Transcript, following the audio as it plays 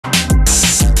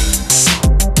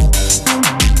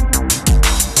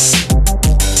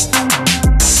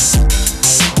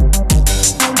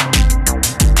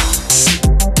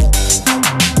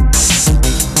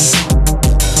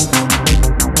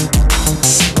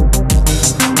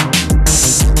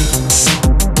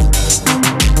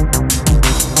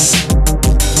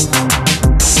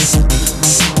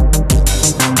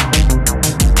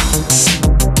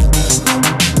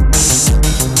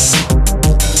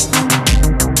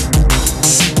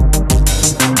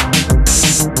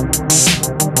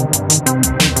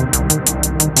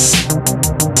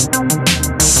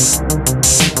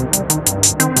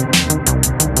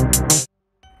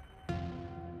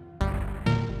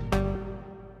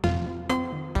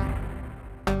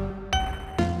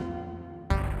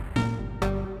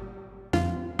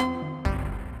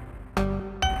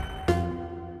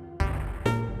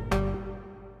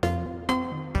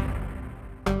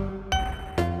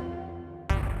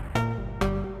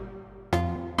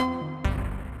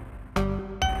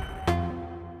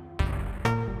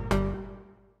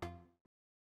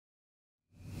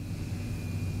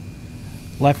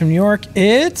Live from New York,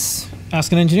 it's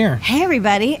Ask an Engineer. Hey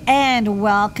everybody, and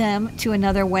welcome to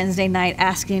another Wednesday night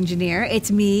Ask an Engineer. It's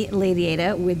me, Lady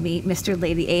Ada, with me, Mr.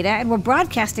 Lady Ada, and we're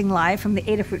broadcasting live from the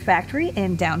Adafruit factory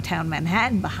in downtown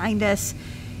Manhattan. Behind us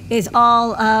is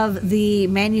all of the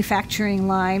manufacturing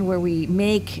line where we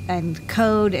make and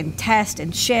code and test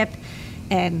and ship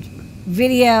and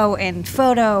video and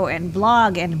photo and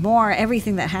blog and more,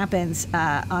 everything that happens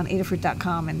on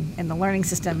Adafruit.com and the learning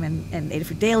system and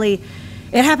Adafruit Daily.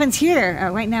 It happens here.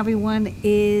 Right now everyone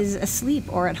is asleep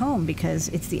or at home because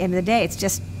it's the end of the day. It's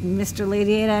just Mr.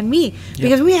 Lady Ada and me.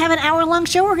 Because we have an hour-long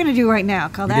show we're going to do right now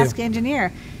called Ask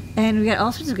Engineer. And we got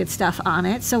all sorts of good stuff on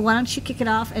it. So why don't you kick it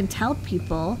off and tell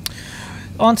people.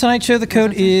 On tonight's show, the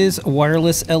code is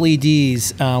wireless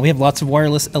LEDs. We have lots of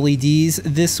wireless LEDs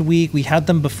this week. We had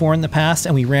them before in the past,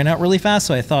 and we ran out really fast,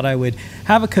 so I thought I would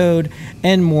have a code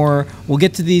and more. We'll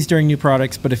get to these during new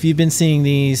products, but if you've been seeing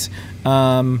these,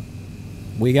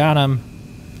 we got them.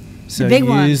 So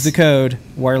use the code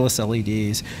wireless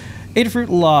LEDs. Adafruit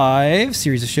Live,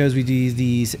 series of shows. We do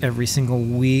these every single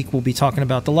week. We'll be talking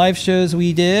about the live shows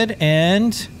we did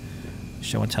and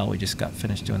show and tell. We just got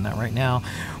finished doing that right now.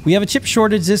 We have a chip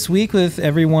shortage this week with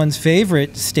everyone's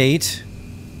favorite state,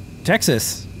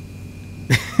 Texas.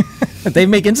 They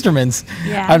make instruments.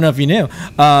 Yeah. I don't know if you knew.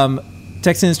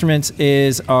 Texas Instruments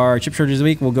is our chip shortage of the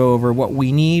week. We'll go over what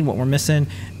we need, what we're missing,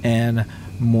 and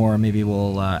more. Maybe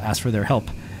we'll ask for their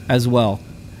help as well.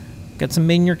 Got some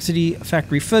Made in New York City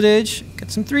factory footage.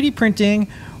 Got some 3D printing.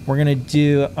 We're going to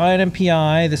do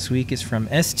INMPI. This week is from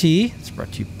ST. It's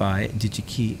brought to you by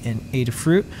DigiKey and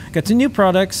Adafruit. Got some new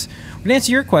products. We're going to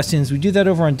answer your questions. We do that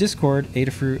over on Discord,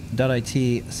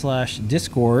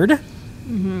 adafruit.it/Discord.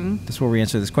 That's where we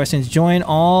answer those questions. Join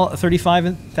all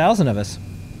 35,000 of us.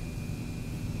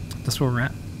 That's where we're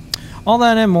at. All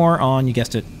that and more on, you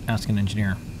guessed it, Ask an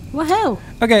Engineer. Woohoo!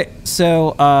 Okay,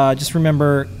 so just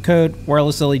remember, code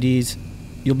wireless LEDs.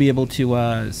 You'll be able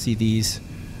to see these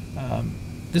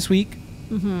this week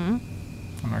on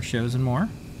our shows and more.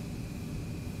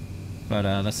 But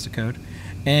that's the code.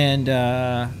 And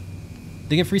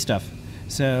they get free stuff.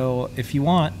 So if you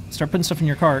want, start putting stuff in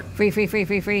your cart. Free.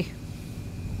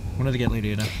 What do they get,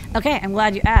 Lady Ada? Okay, I'm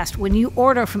glad you asked. When you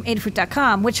order from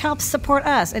Adafruit.com, which helps support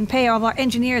us and pay all of our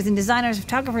engineers and designers,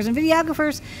 photographers and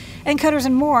videographers and coders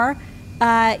and more,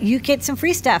 you get some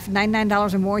free stuff.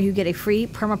 $99 or more, you get a free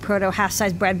PermaProto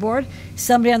half-size breadboard.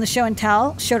 Somebody on the show and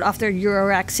tell showed off their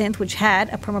Eurorack synth, which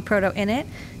had a PermaProto in it.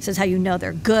 Says how you know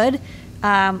they're good.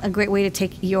 A great way to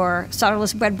take your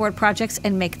solderless breadboard projects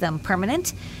and make them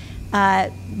permanent.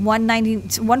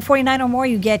 $149 or more,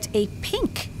 you get a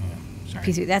pink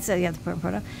PCB. That's the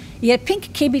PermaProto. You get a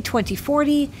pink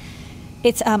KB2040.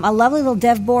 It's a lovely little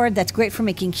dev board that's great for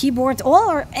making keyboards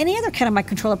or any other kind of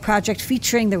microcontroller project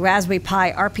featuring the Raspberry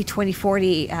Pi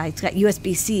RP2040. It's got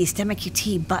USB-C, STEMMA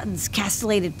QT, buttons,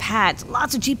 castellated pads,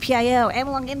 lots of GPIO,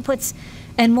 analog inputs,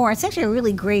 and more. It's actually a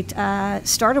really great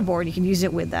starter board. You can use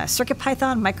it with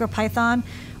CircuitPython, MicroPython,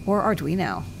 or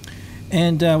Arduino.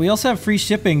 And we also have free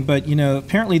shipping, but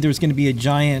apparently there's going to be a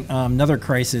giant another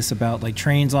crisis about like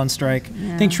trains on strike.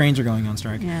 Yeah. I think trains are going on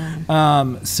strike.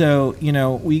 Yeah. So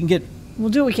we can get. We'll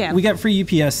do what we can. We got free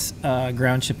UPS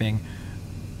ground shipping,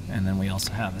 and then we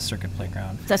also have a Circuit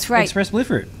Playground. That's right. Express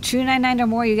Bluefruit. $299 or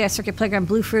more, you get a Circuit Playground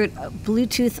Bluefruit,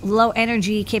 Bluetooth low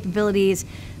energy capabilities,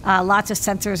 lots of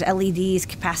sensors, LEDs,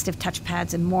 capacitive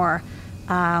touchpads, and more.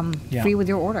 Free with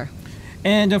your order.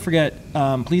 And don't forget,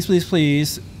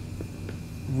 please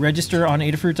register on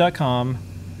Adafruit.com,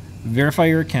 verify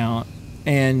your account,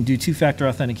 and do two-factor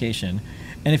authentication.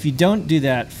 And if you don't do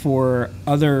that for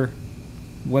other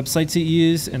websites that you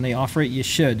use and they offer it, you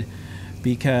should,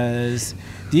 because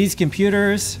these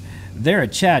computers, they're a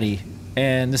chatty,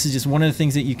 and this is just one of the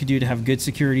things that you can do to have good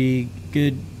security,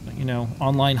 good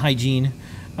online hygiene,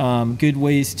 good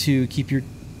ways to keep your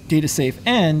data safe.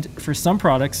 And for some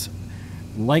products,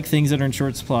 like things that are in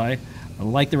short supply,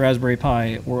 like the Raspberry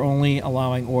Pi, we're only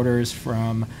allowing orders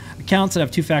from accounts that have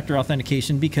two-factor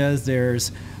authentication because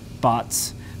there's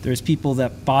bots. There's people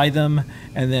that buy them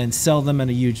and then sell them at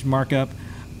a huge markup.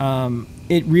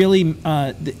 It really,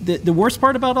 the worst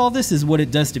part about all this is what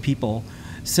it does to people.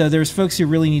 So there's folks who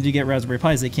really need to get Raspberry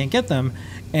Pis, they can't get them,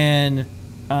 and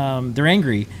they're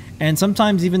angry. And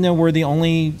sometimes, even though we're the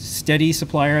only steady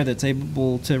supplier that's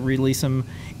able to release them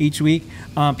each week,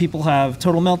 people have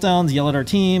total meltdowns, yell at our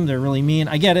team, they're really mean.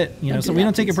 I get it, so we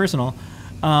don't take it personal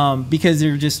because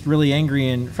they're just really angry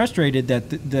and frustrated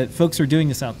that folks are doing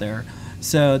this out there.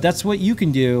 So that's what you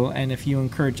can do, and if you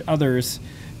encourage others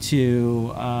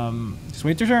to just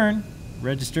wait their turn,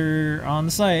 register on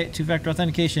the site, two-factor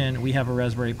authentication. We have a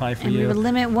Raspberry Pi for and you. we would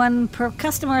limit one per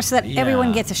customer so that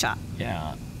everyone gets a shot.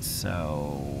 Yeah,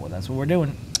 so that's what we're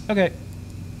doing. Okay.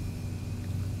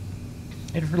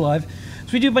 Adafruit Live.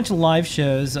 So we do a bunch of live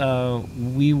shows.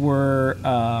 We were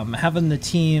having the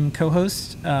team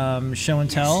co-host show and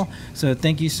tell. So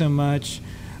thank you so much,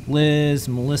 Liz,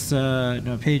 Melissa,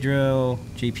 Pedro,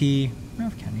 JP. I don't know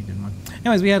if Kenny did one.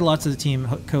 Anyways, we had lots of the team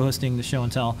co-hosting the show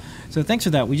and tell. So thanks for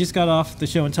that. We just got off the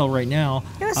show and tell right now.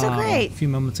 It was so great. A few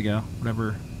moments ago,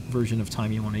 whatever version of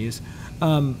time you want to use.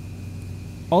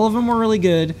 All of them were really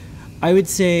good. I would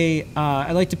say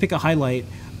I'd like to pick a highlight.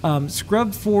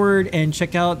 Scrub forward and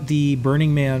check out the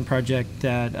Burning Man project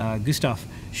that Gustav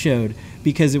showed,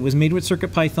 because it was made with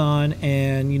CircuitPython,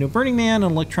 and Burning Man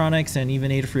and electronics and even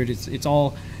Adafruit, it's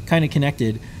all kind of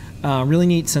connected. Really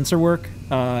neat sensor work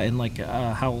and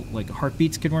how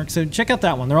heartbeats can work. So check out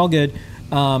that one. They're all good,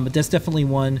 but that's definitely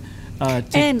one.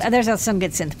 And there's some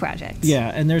good synth projects. Yeah,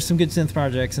 and there's some good synth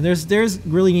projects, and there's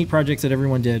really neat projects that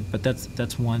everyone did, but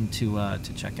that's one to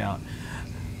check out.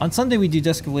 On Sunday, we do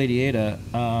Desk of Lady Ada.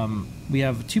 We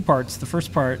have 2 parts. The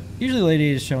first part, usually Lady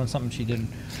Ada is showing something she did.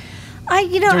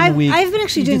 I've been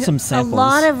actually doing a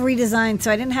lot of redesign,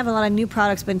 so I didn't have a lot of new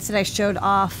products, but instead I showed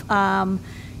off.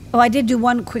 I did do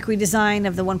one quick redesign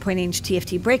of the 1.8-inch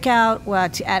TFT breakout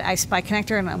to add iSpy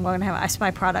connector, and I'm going to have an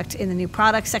iSpy product in the new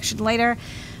product section later.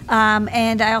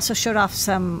 And I also showed off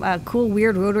some cool,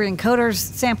 weird rotary encoders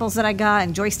samples that I got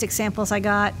and joystick samples I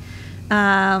got.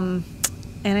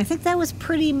 And I think that was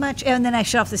pretty much, and then I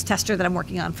showed off this tester that I'm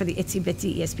working on for the Itsy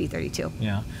Bitsy ESP32.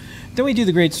 Yeah. Then we do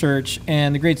the Great Search,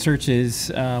 and the Great Search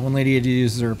is when Lady Ada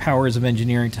uses her powers of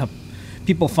engineering to help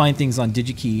people find things on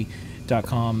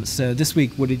digikey.com. So this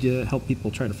week, what did you help people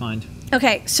try to find?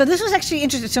 Okay, so this was actually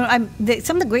interesting. So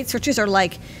some of the Great Searches are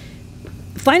like,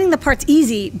 finding the part's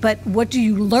easy, but what do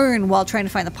you learn while trying to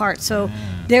find the part? So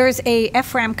there is a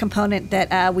FRAM component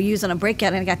that we use on a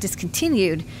breakout, and it got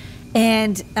discontinued.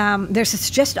 And there's a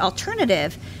suggested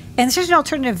alternative, and the suggested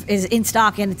alternative is in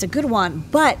stock, and it's a good one.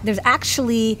 But there's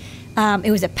actually, it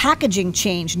was a packaging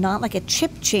change, not like a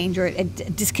chip change or a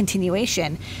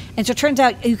discontinuation. And so it turns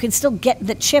out you can still get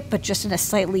the chip, but just in a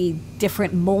slightly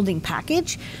different molding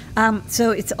package.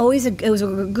 So it was a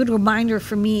good reminder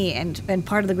for me, and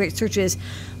part of the Great Search is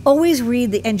always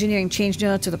read the engineering change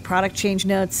notes or the product change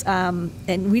notes,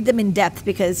 and read them in depth,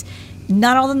 because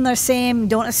not all of them are the same.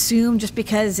 Don't assume just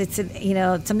because it's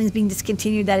something's being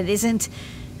discontinued that it isn't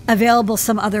available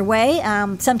some other way.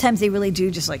 Sometimes they really do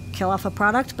just kill off a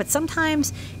product, but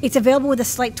sometimes it's available with a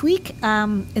slight tweak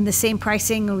in the same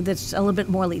pricing that's a little bit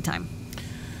more lead time.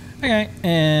 Okay,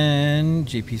 and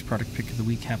JP's product pick of the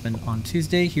week happened on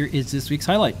Tuesday. Here is this week's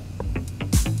highlight.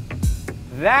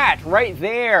 That right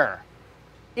there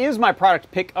is my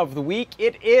product pick of the week.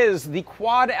 It is the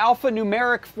Quad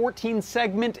Alphanumeric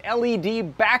 14-segment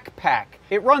LED backpack.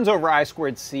 It runs over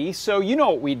I2C, so you know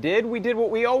what we did. We did what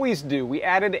we always do. We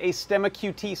added a Stemma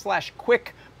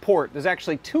QT/Quick port. There's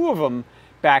actually 2 of them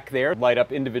back there. Light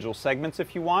up individual segments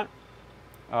if you want.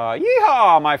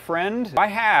 Yeehaw, my friend. I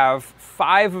have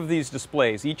 5 of these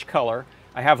displays, each color.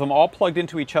 I have them all plugged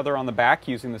into each other on the back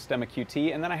using the Stemma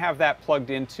QT, and then I have that plugged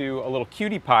into a little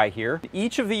cutie pie here.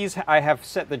 Each of these I have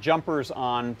set the jumpers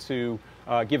on to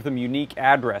give them unique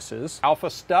addresses. Alpha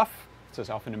stuff, it says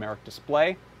alphanumeric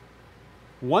display.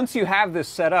 Once you have this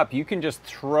set up, you can just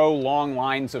throw long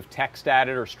lines of text at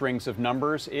it or strings of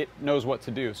numbers. It knows what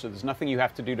to do, so there's nothing you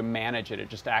have to do to manage it. It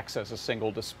just acts as a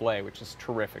single display, which is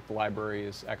terrific. The library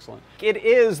is excellent. It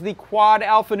is the Quad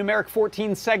Alphanumeric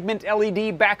 14-segment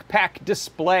LED backpack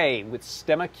display with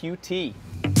Stemma QT.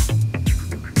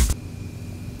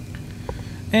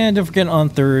 And don't forget, on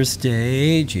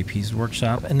Thursday, JP's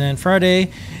workshop, and then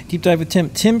Friday, Deep Dive with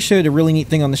Tim. Tim showed a really neat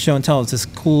thing on the show and tell. It's this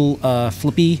cool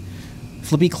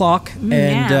flippy clock,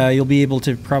 and you'll be able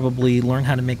to probably learn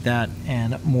how to make that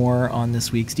and more on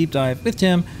this week's Deep Dive with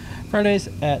Tim, Fridays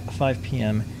at 5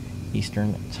 p.m.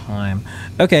 Eastern Time.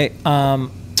 Okay,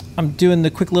 I'm doing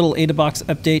the quick little AdaBox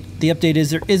update. The update is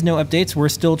there is no updates. We're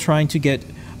still trying to get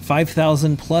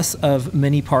 5,000 plus of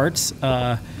many parts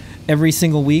every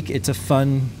single week. It's a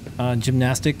fun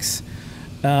gymnastics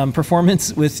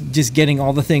performance with just getting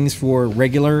all the things for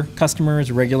regular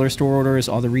customers, regular store orders,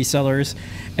 all the resellers.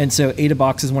 And so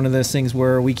AdaBox is one of those things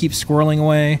where we keep squirreling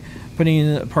away,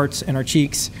 putting the parts in our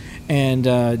cheeks and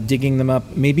digging them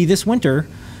up maybe this winter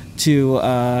to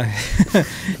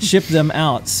ship them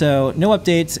out. So no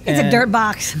updates. It's a dirt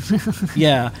box.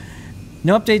 Yeah.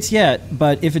 No updates yet,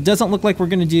 but if it doesn't look like we're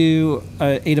going to do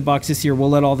AdaBox this year, we'll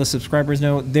let all the subscribers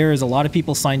know. There is a lot of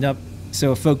people signed up.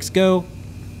 So if folks go,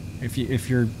 if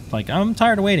you're like, I'm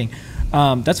tired of waiting,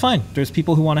 that's fine. There's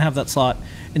people who want to have that slot.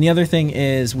 And the other thing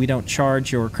is we don't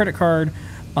charge your credit card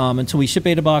until we ship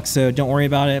AdaBox, so don't worry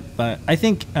about it. But I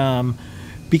think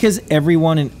because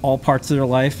everyone in all parts of their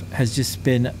life has just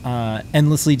been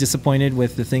endlessly disappointed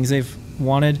with the things they've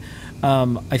wanted,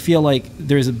 I feel like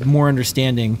there's more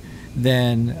understanding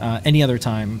than any other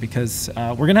time, because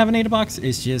we're going to have an AdaBox.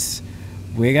 It's just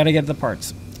we got to get the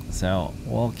parts. So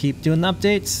we'll keep doing the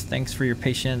updates. Thanks for your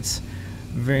patience.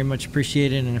 Very much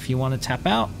appreciated. And if you want to tap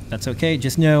out, that's okay.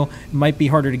 Just know it might be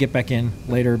harder to get back in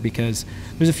later, because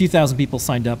there's a few thousand people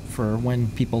signed up for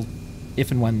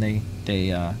if and when they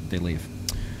leave.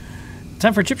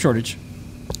 Time for a chip shortage.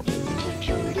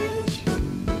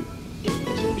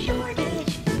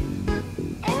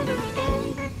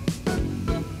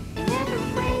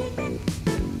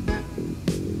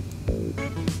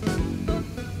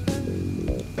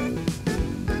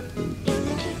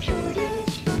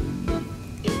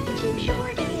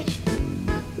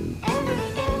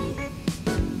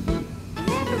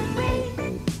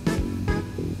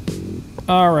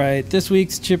 All right, this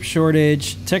week's chip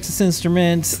shortage. Texas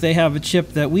Instruments, they have a chip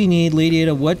that we need. Lady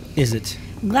Ada, what is it?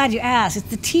 I'm glad you asked. It's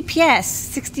the TPS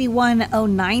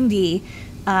 61090.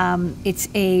 It's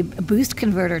a boost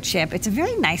converter chip. It's a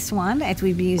very nice one.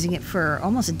 We've been using it for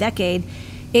almost a decade.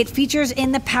 It features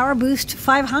in the PowerBoost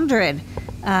 500.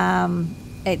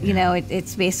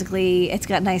 It's basically, it's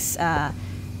got nice,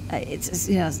 it's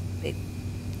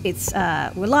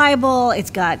reliable.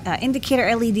 It's got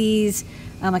indicator LEDs.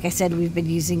 Like I said, we've been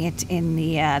using it in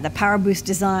the PowerBoost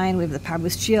design. We have the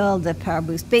PowerBoost Shield, the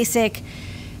PowerBoost Basic,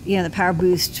 the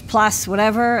PowerBoost Plus,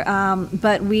 whatever.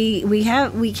 But we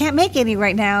can't make any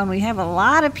right now, and we have a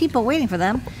lot of people waiting for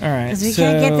them. All right, because we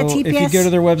can't get the TPS. If you go to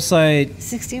their website,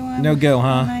 61, no go,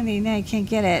 huh? 90, no, you can't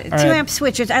get it. All 2 right. amp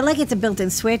switch. I like it's a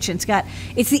built-in switch, and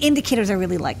it's the indicators I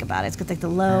really like about it. It's got like the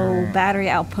low battery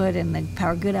output and the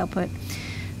power good output.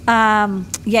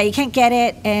 You can't get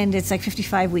it, and it's like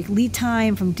 55-week lead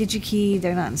time from DigiKey.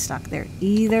 They're not in stock there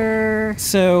either.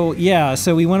 So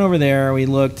we went over there, we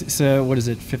looked. So what is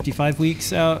it, 55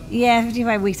 weeks out? Yeah,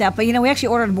 55 weeks out. But we actually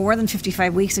ordered more than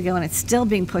 55 weeks ago, and it's still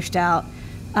being pushed out.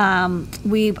 I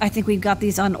think we've got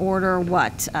these on order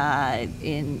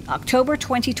in October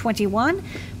 2021.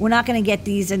 We're not going to get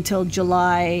these until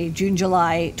June,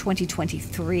 July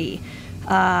 2023.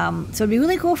 So it'd be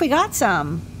really cool if we got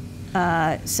some.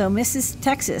 So Mrs.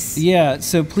 Texas. Yeah,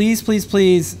 so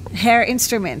please, Hair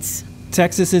Instruments.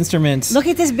 Texas Instruments. Look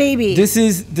at this baby. This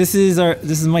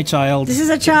is my child. This is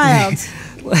a child.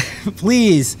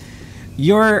 Please,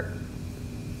 your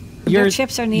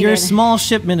chips are needed. Your small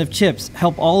shipment of chips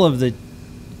help all of the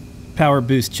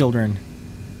PowerBoost children.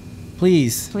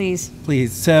 Please.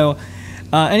 So,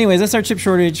 anyways, that's our chip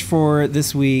shortage for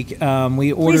this week.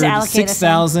 We ordered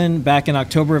 6,000 back in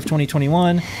October of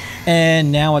 2021,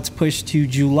 and now it's pushed to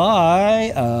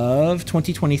July of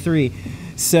 2023.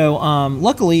 So,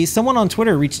 luckily, someone on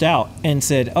Twitter reached out and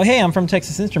said, "Oh, hey, I'm from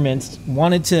Texas Instruments.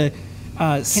 Wanted to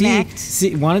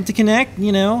wanted to connect.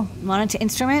 Wanted to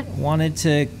instrument. Wanted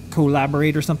to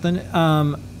collaborate or something." So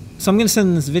I'm going to send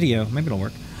them this video. Maybe it'll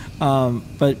work.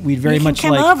 But we'd very much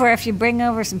like... You can come over if you bring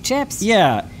over some chips.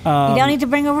 Yeah. You don't need to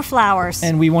bring over flowers.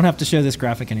 And we won't have to show this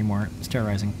graphic anymore. It's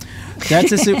terrorizing. That's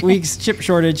this week's chip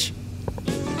shortage.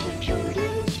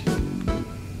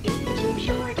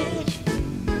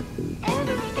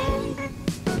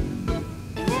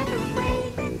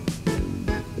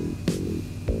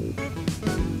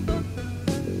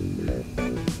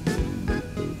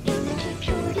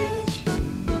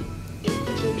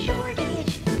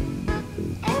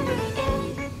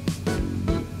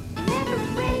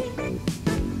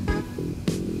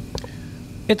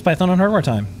 It's Python on Hardware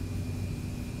time.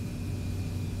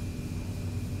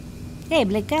 Hey,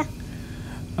 Blika.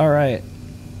 All right.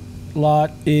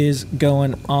 Lot is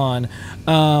going on.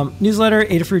 Newsletter,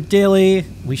 Adafruit Daily.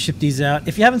 We ship these out.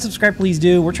 If you haven't subscribed, please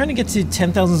do. We're trying to get to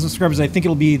 10,000 subscribers. I think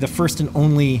it'll be the first and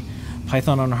only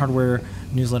Python on Hardware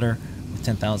newsletter with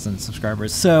 10,000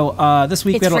 subscribers. So this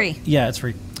week... It's free. Yeah, it's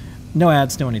free. No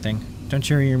ads, no anything. Don't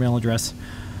share your email address.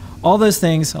 All those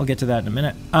things. I'll get to that in a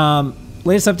minute.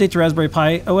 Latest update to Raspberry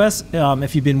Pi OS.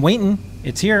 If you've been waiting,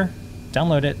 it's here.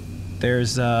 Download it.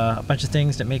 There's a bunch of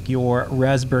things that make your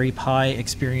Raspberry Pi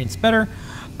experience better.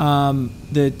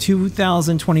 The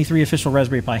 2023 official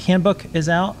Raspberry Pi handbook is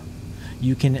out.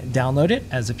 You can download it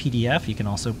as a PDF. You can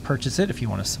also purchase it if you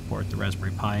want to support the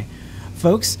Raspberry Pi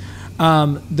folks.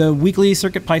 The weekly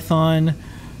CircuitPython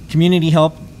community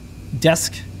help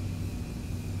desk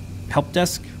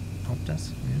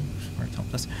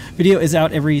video is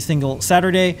out every single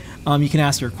Saturday. You can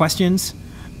ask your questions.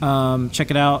 Check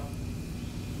it out.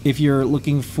 if you're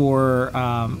looking for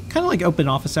kind of like open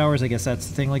office hours, I guess that's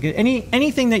the thing. Like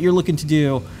anything that you're looking to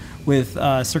do with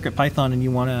CircuitPython and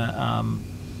you want to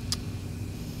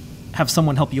have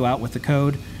someone help you out with the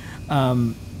code.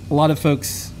 A lot of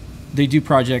folks, they do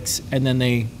projects and then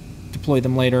they deploy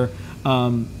them later.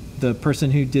 The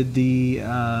person who did the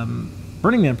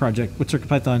Burning Man project with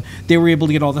CircuitPython, they were able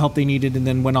to get all the help they needed and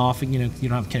then went off and, you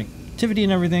don't have connectivity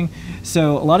and everything.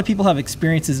 So a lot of people have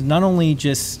experiences not only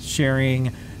just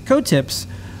sharing code tips,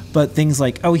 but things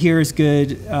like, oh, here's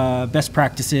good best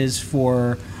practices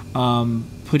for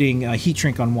putting a heat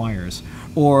shrink on wires,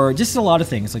 or just a lot of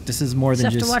things. Like this is more than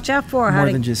Stuff just to watch out for,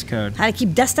 more than just code. How to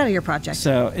keep dust out of your project.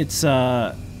 So it's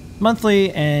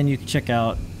monthly, and you can check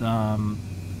out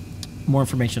more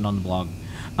information on the blog.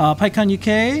 PyCon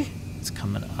UK is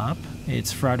coming up.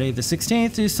 It's Friday the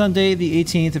 16th to Sunday the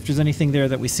 18th. If there's anything there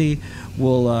that we see,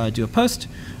 we'll do a post.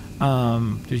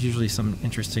 There's usually some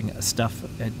interesting stuff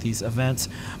at these events.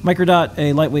 Microdot,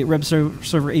 a lightweight web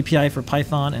server API for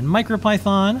Python and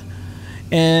MicroPython.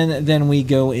 And then we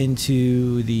go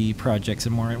into the projects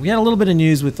and more. We had a little bit of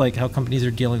news with like how companies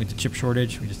are dealing with the chip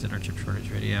shortage. We just did our chip shortage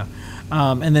video.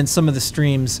 And then some of the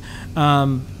streams.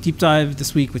 Deep dive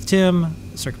this week with Tim,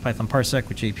 CircuitPython Parsec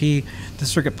with JP. The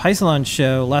CircuitPython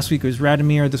show last week was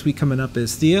Radomir. This week coming up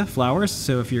is Thea Flowers.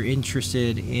 So if you're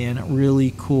interested in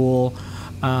really cool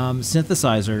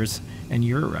synthesizers and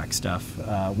Eurorack stuff,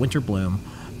 Winterbloom.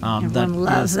 Everyone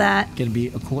loves that. Going to be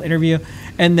a cool interview.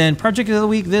 And then project of the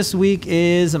week this week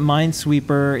is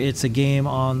Minesweeper. It's a game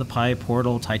on the Pi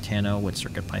Portal Titano with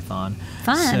CircuitPython.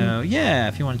 Fun. So yeah,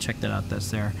 if you want to check that out, that's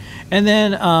there. And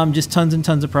then just tons and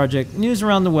tons of project news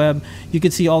around the web. You can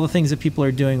see all the things that people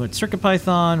are doing with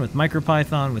CircuitPython, with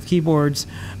MicroPython, with keyboards.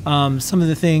 Some of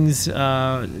the things,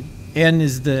 Ann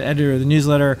is the editor of the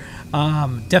newsletter,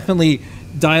 definitely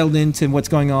dialed into what's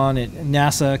going on at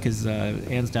NASA, because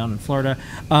Ann's down in Florida.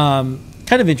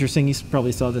 Kind of interesting, you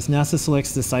probably saw this. NASA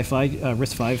selects the Sci-Fi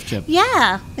RISC-V chip.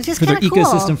 Yeah, it's just for their kind of cool.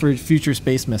 ecosystem for future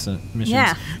space missions.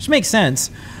 Yeah. Which makes sense.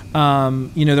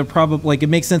 They're probably, like, it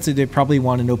makes sense that they probably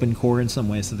want an open core in some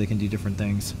way so they can do different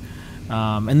things.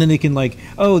 And then they can, like,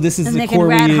 oh, this is and the they core can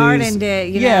we rad use. hard into,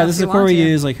 yeah, this is the core we to.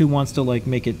 use. Like, who wants to, like,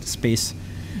 make it space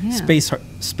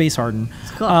hardened.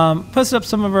 Cool. Posted up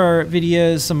some of our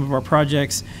videos, some of our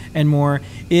projects, and more.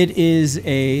 It is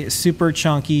a super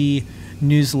chunky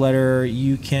newsletter.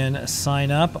 You can sign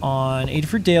up on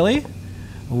Adafruit Daily.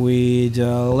 We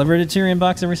deliver it to your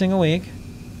inbox every single week.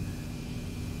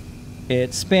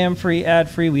 It's spam-free,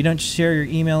 ad-free. We don't share your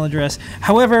email address.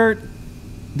 However,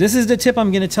 this is the tip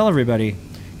I'm going to tell everybody,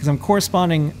 because I'm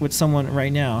corresponding with someone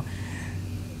right now.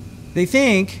 They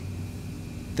think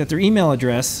that their email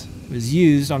address was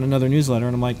used on another newsletter,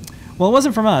 and I'm like, well, it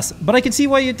wasn't from us, but I can see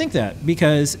why you'd think that,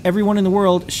 because everyone in the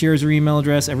world shares their email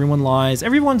address, everyone lies,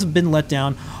 everyone's been let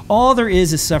down. All there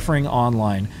is suffering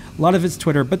online. A lot of it's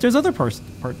Twitter, but there's other parts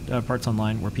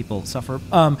online where people suffer.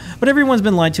 But everyone's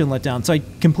been lied to and let down, so I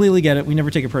completely get it. We never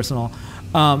take it personal.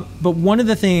 But one of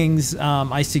the things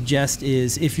I suggest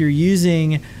is if you're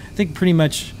using, I think pretty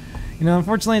much,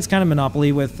 unfortunately it's kind of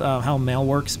monopoly with how mail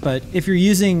works, but if you're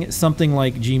using something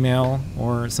like Gmail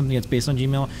or something that's based on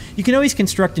Gmail, you can always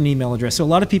construct an email address. So a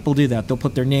lot of people do that. They'll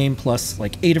put their name plus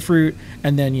like Adafruit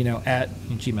and then, at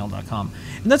gmail.com.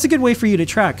 And that's a good way for you to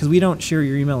track, because we don't share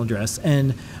your email address.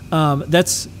 And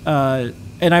that's, and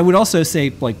I would also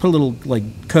say, like, put a little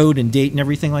like code and date and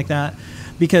everything like that.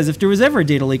 Because if there was ever a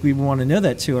data leak, we would want to know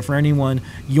that too. If for anyone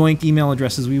yoinked email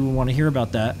addresses, we would want to hear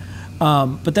about that.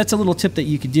 But that's a little tip that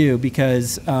you could do,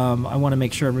 because I want to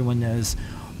make sure everyone knows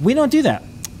we don't do that.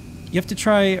 You have to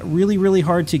try really, really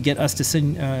hard to get us to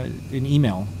send an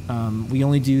email. We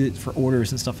only do it for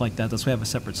orders and stuff like that. That's why we have a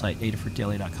separate site,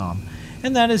 adafruitdaily.com.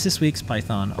 And that is this week's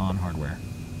Python on Hardware.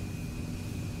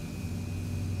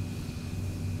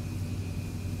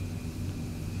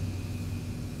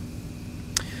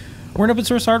 We're an open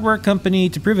source hardware company.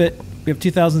 To prove it, we have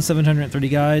 2,730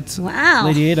 guides. Wow.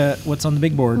 Lady Ada, what's on the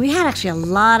big board? We had actually a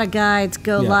lot of guides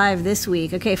go live this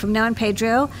week. Okay, from Noah and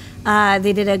Pedro,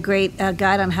 they did a great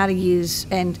guide on how to use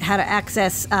and how to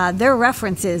access their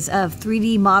references of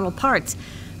 3D model parts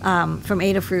from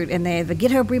Adafruit. And they have a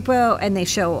GitHub repo, and they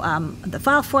show the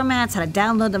file formats, how to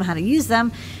download them, how to use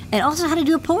them, and also how to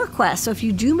do a pull request. So if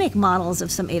you do make models of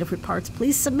some Adafruit parts,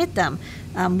 please submit them.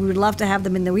 We would love to have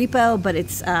them in the repo, but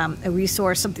it's a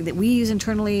resource, something that we use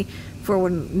internally for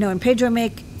when Noah and Pedro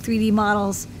make 3D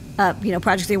models,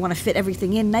 projects they want to fit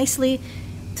everything in nicely,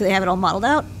 so they have it all modeled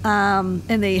out,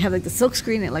 and they have like the silk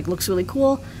screen. It like looks really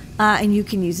cool, and you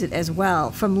can use it as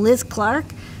well. From Liz Clark,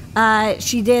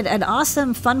 she did an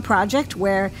awesome, fun project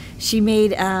where she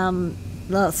made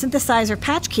synthesizer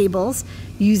patch cables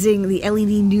using the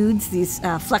LED nudes, these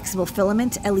flexible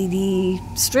filament LED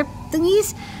strip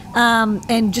thingies.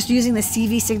 And just using the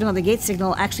CV signal, the gate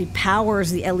signal, actually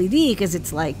powers the LED because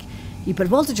it's like you put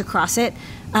voltage across it.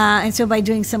 And so by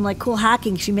doing some like cool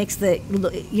hacking, she makes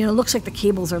looks like the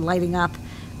cables are lighting up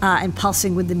and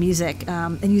pulsing with the music.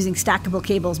 And using stackable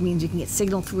cables means you can get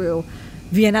signal through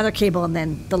via another cable, and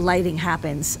then the lighting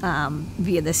happens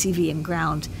via the CV and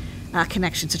ground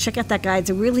connection. So check out that guide. It's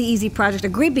a really easy project, a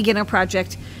great beginner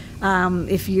project.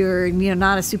 If you're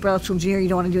not a super electrical engineer, you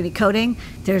don't want to do any coding,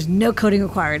 there's no coding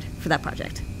required for that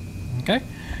project. Okay.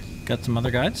 Got some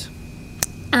other guides?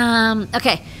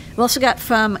 Okay. We also got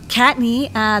from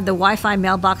Kattni, the Wi-Fi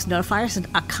mailbox notifier. It's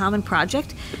a common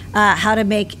project. How to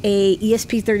make a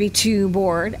ESP32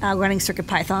 board running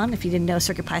CircuitPython. If you didn't know,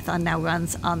 CircuitPython now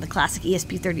runs on the classic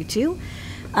ESP32.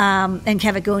 And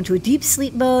have it go into a deep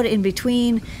sleep mode in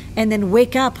between, and then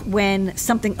wake up when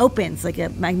something opens, like a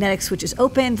magnetic switch is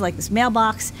opened, like this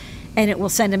mailbox, and it will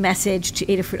send a message to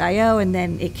Adafruit I/O, and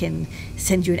then it can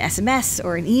send you an SMS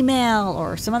or an email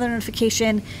or some other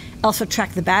notification. Also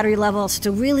track the battery level. So it's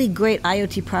a really great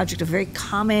IoT project, a very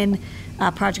common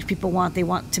project people want. They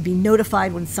want to be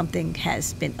notified when something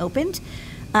has been opened.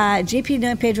 JP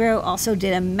Don Pedro also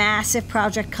did a massive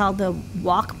project called the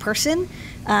Walk Person.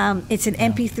 It's an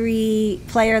MP3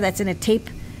 player that's in a tape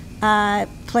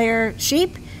player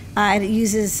shape, and it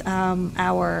uses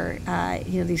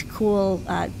these cool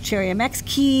Cherry MX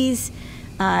keys.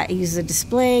 It uses a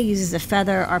display, uses a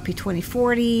Feather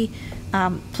RP2040,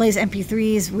 plays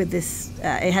MP3s with this.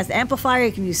 It has the amplifier.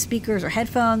 You can use speakers or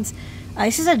headphones.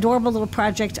 This is an adorable little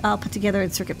project I'll put together in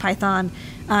CircuitPython,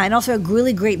 and also a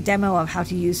really great demo of how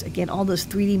to use, again, all those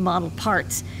 3D model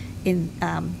parts in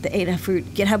the Adafruit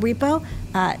GitHub repo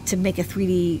to make a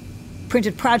 3D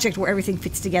printed project where everything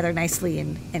fits together nicely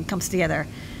and comes together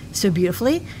so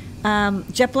beautifully.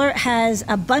 Jepler has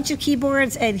a bunch of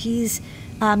keyboards, and he's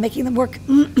making them work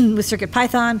with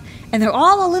CircuitPython, and they're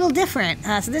all a little different.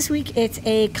 So this week it's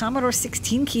a Commodore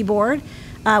 16 keyboard,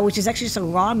 which is actually just a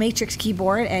raw matrix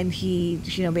keyboard, and he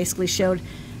basically showed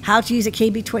how to use a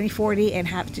KB2040 and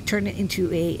how to turn it into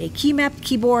a key mapped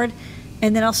keyboard.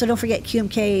 And then also don't forget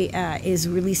QMK is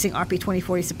releasing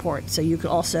RP2040 support, so you could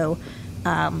also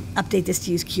update this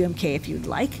to use QMK if you'd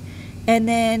like. And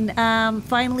then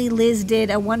finally, Liz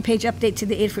did a one-page update to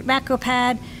the Adafruit macro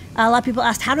pad. A lot of people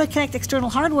asked, how do I connect external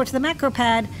hardware to the macro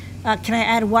pad? Can I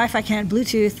add Wi-Fi? Can I add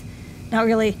Bluetooth? Not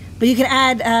really, but you can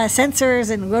add sensors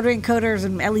and rotary encoders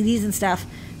and LEDs and stuff.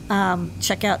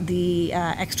 Check out the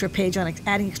extra page on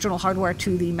adding external hardware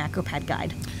to the macro pad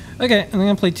guide. Okay, I'm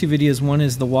going to play two videos. One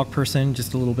is the Walk Person,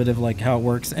 just a little bit of like how it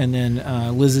works, and then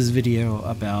Liz's video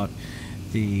about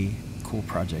the cool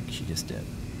project she just did.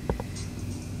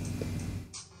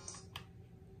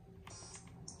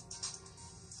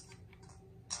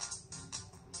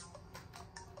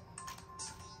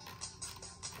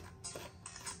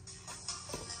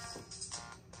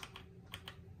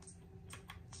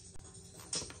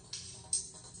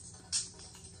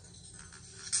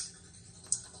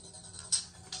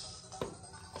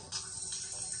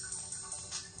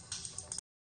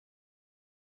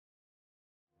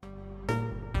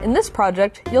 In this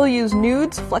project, you'll use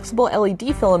Nude's flexible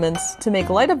LED filaments to make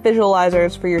light-up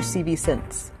visualizers for your CV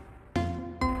synths.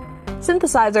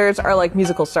 Synthesizers are like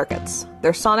musical circuits.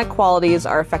 Their sonic qualities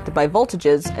are affected by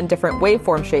voltages and different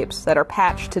waveform shapes that are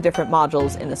patched to different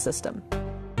modules in the system.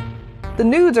 The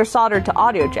Nudes are soldered to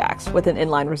audio jacks with an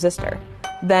inline resistor.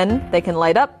 Then, they can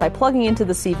light up by plugging into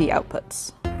the CV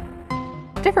outputs.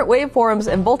 Different waveforms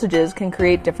and voltages can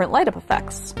create different light-up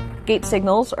effects. Gate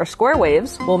signals or square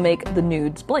waves will make the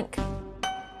Nudes blink.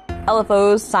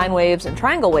 LFOs, sine waves, and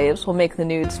triangle waves will make the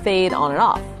Nudes fade on and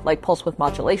off, like pulse width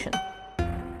modulation.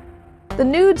 The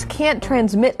Nudes can't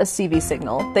transmit a CV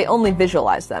signal, they only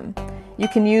visualize them. You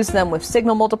can use them with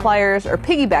signal multipliers or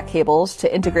piggyback cables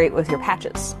to integrate with your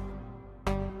patches.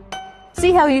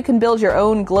 See how you can build your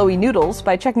own glowy noodles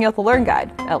by checking out the Learn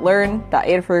Guide at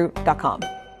learn.adafruit.com.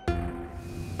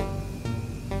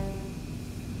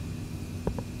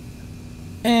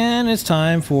 And it's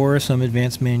time for some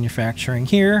advanced manufacturing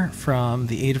here from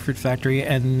the Adafruit factory,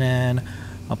 and then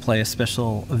I'll play a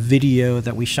special video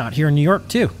that we shot here in New York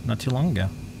too, not too long ago.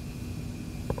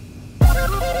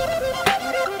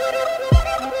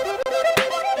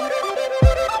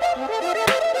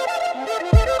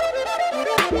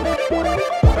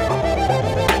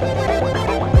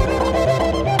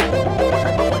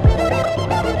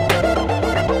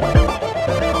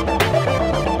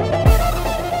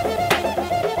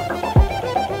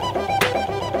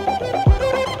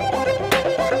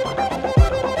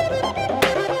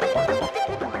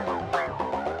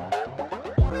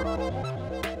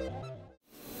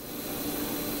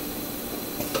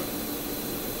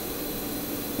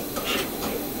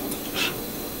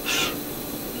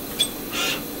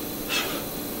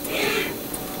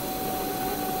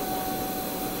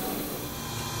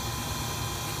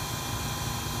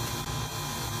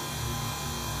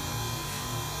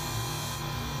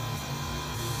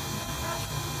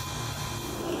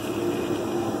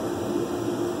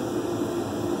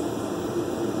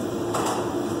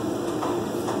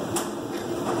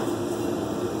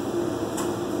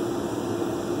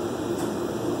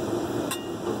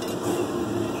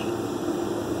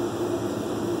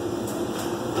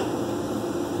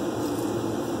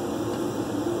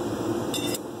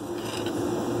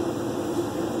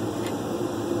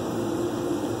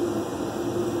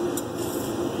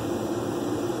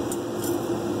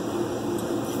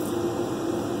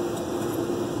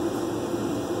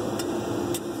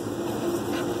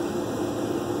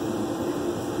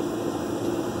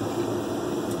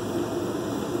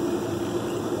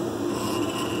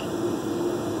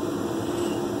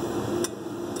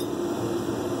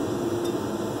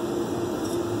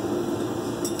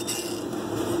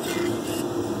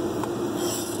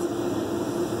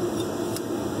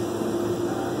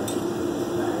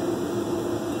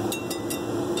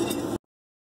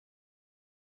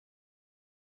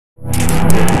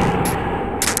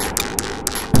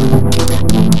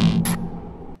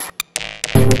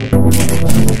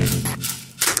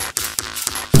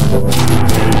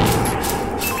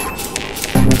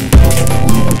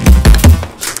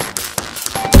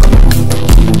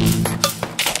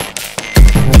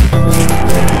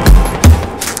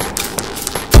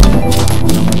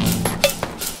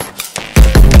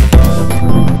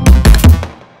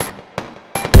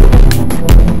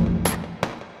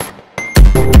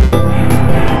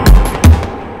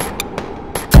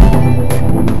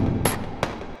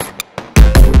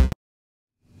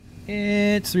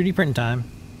 It's 3D printing time.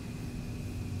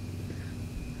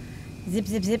 Zip,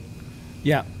 zip, zip.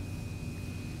 Yeah.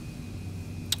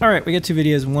 All right, we got 2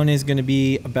 videos. One is going to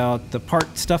be about the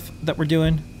part stuff that we're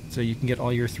doing, so you can get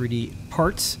all your 3D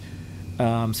parts,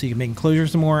 so you can make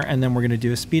enclosures more, and then we're going to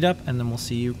do a speed up, and then we'll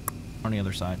see you on the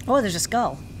other side. Oh, there's a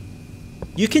skull.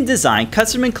 You can design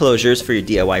custom enclosures for your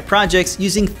DIY projects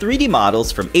using 3D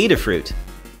models from Adafruit.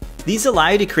 These allow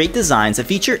you to create designs that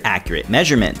feature accurate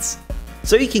measurements,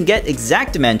 so you can get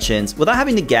exact dimensions without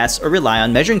having to guess or rely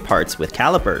on measuring parts with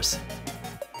calipers.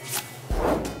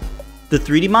 The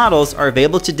 3D models are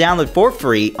available to download for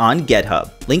free on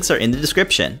GitHub. Links are in the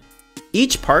description.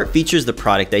 Each part features the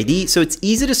product ID, so it's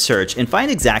easy to search and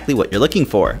find exactly what you're looking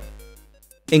for.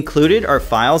 Included are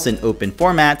files in open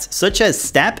formats such as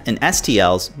STEP and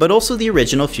STLs, but also the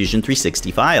original Fusion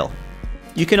 360 file.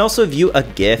 You can also view a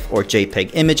GIF or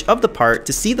JPEG image of the part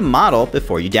to see the model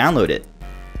before you download it.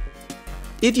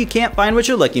 If you can't find what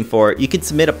you're looking for, you can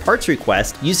submit a parts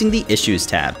request using the Issues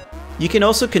tab. You can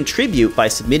also contribute by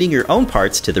submitting your own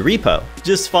parts to the repo.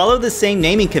 Just follow the same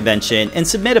naming convention and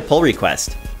submit a pull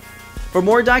request. For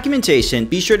more documentation,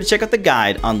 be sure to check out the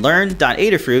guide on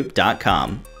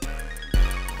learn.adafruit.com.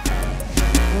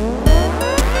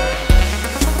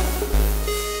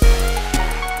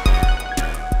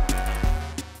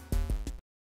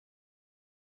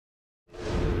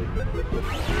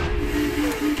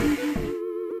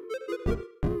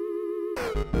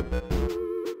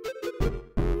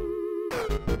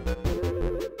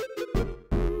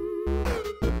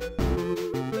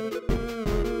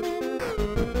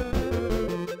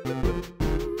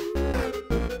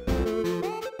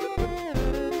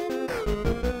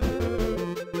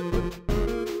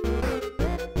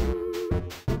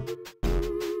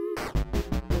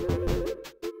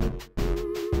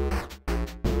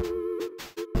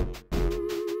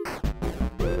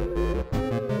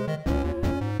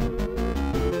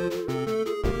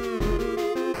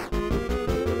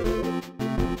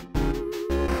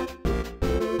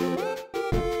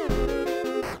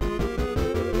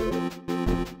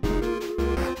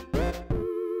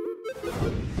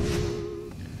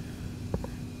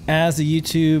 As the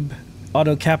YouTube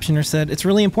auto captioner said, it's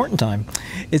really important time.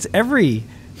 It's every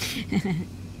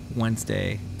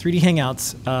Wednesday, 3D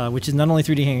Hangouts, which is not only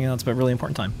 3D Hangouts, but really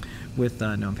important time with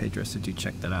Noam Pedro, so do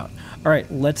check that out. All right,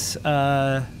 let's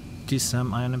do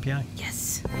some Ion MPI.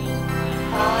 Yes.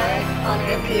 On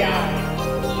MPI.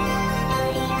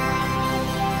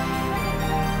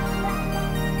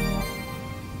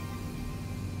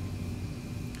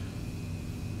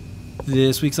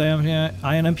 This week's Ion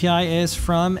MPI is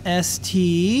from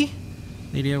ST.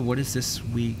 Lydia, what is this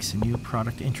week's new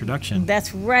product introduction?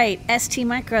 That's right, ST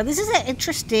Micro. This is an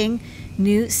interesting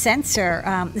new sensor.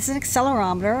 This is an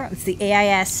accelerometer. It's the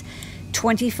AIS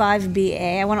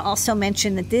 25BA. I want to also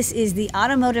mention that this is the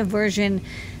automotive version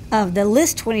of the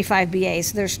LIST 25BA.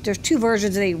 So there's 2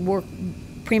 versions. They work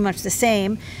pretty much the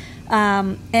same.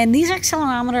 And these are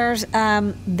accelerometers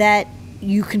that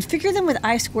you configure them with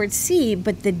I2C,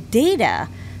 but the data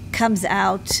comes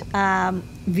out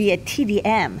via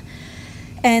TDM.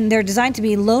 And they're designed to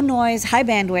be low noise, high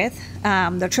bandwidth.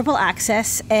 They're triple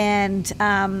access, and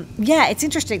yeah, it's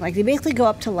interesting. Like, they basically go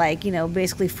up to, like,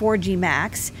 basically 4G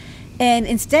max. And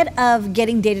instead of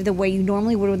getting data the way you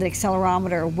normally would with an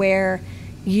accelerometer, where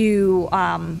you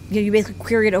basically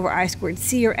query it over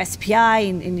I2C or SPI,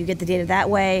 and you get the data that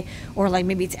way, or like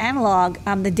maybe it's analog,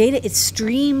 the data is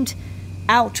streamed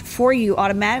out for you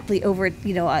automatically over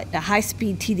a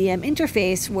high-speed TDM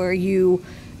interface where you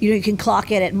can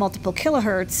clock it at multiple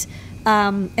kilohertz,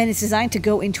 and it's designed to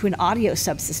go into an audio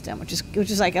subsystem, which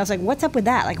is like, I was like, what's up with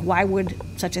that? Like, why would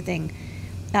such a thing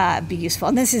be useful?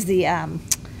 And this is the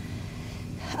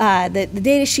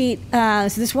data sheet. So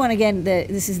this one, again,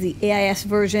 this is the AIS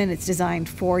version. It's designed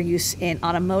for use in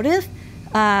automotive.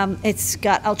 It's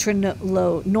got ultra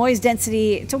low noise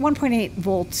density. It's a 1.8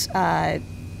 volt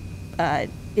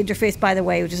interface, by the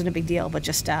way, which isn't a big deal, but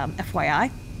just FYI.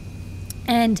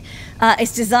 And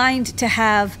it's designed to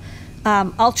have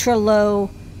ultra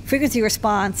low frequency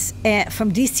response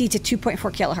from DC to 2.4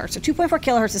 kilohertz. So 2.4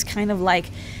 kilohertz is kind of like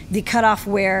the cutoff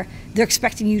where they're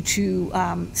expecting you to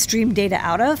stream data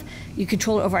out of. You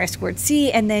control it over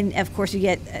I2C, and then of course you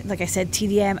get, like I said,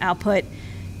 TDM output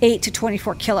 8 to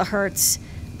 24 kilohertz.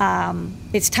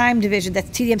 It's time division. That's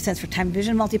TDM stands for time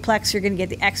division multiplex. You're going to get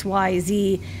the X, Y,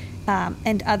 Z,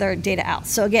 and other data out.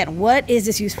 So again, what is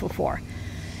this useful for?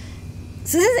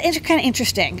 So this is kind of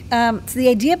interesting. So the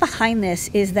idea behind this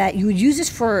is that you would use this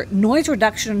for noise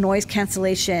reduction or noise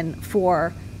cancellation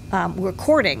for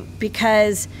recording,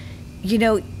 because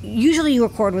usually you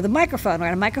record with a microphone,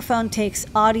 right? A microphone takes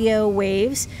audio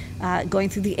waves going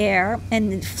through the air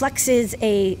and it flexes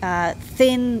a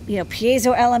thin,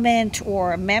 piezo element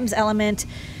or a MEMS element,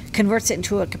 converts it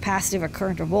into a capacitive or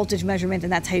current or voltage measurement,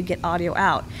 and that's how you get audio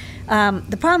out.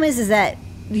 The problem is that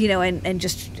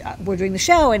we're doing the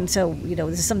show, and so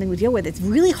this is something we deal with. It's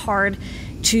really hard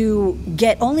to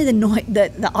get only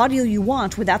the audio you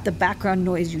want without the background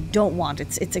noise you don't want.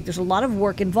 It's like there's a lot of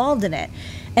work involved in it,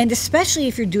 and especially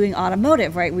if you're doing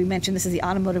automotive, right? We mentioned this is the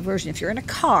automotive version. If you're in a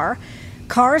car,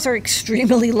 cars are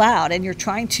extremely loud, and you're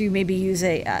trying to maybe use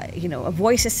a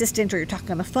voice assistant, or you're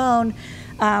talking on the phone.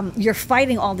 You're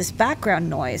fighting all this background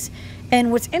noise. And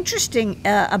what's interesting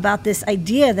about this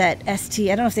idea that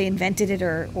ST, I don't know if they invented it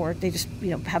or they just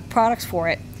have products for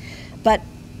it, but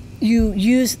you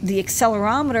use the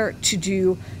accelerometer to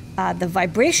do the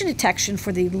vibration detection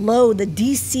for the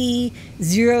DC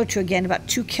 0 to, again, about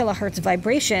 2 kilohertz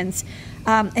vibrations,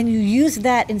 and you use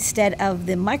that instead of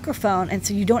the microphone, and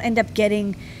so you don't end up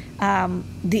getting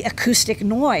the acoustic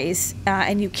noise,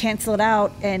 and you cancel it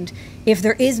out. And if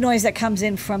there is noise that comes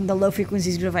in from the low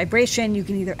frequencies due to vibration, you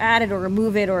can either add it or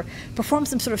remove it or perform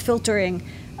some sort of filtering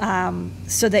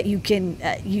so that you can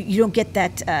you don't get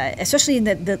that, especially in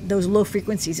those low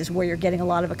frequencies is where you're getting a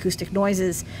lot of acoustic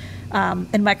noises,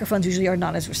 and microphones usually are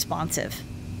not as responsive.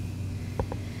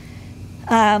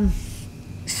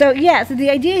 So the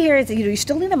idea here is that you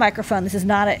still need a microphone. This is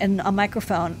not a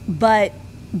microphone, but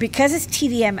because it's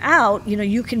TDM out,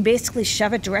 you can basically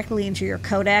shove it directly into your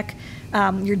codec,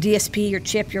 your DSP, your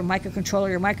chip, your microcontroller,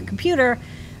 your microcomputer,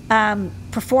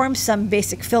 perform some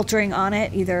basic filtering on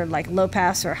it, either like low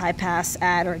pass or high pass,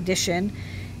 add or addition,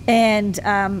 and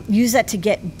use that to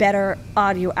get better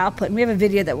audio output. And we have a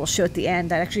video that we'll show at the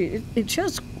end that actually it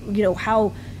shows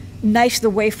how nice the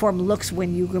waveform looks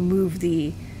when you remove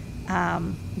the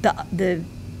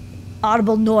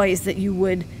audible noise that you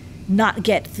would not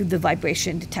get through the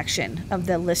vibration detection of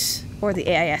the LIS or the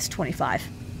AIS-25.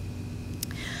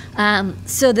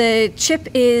 So the chip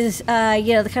is, the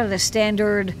kind of the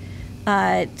standard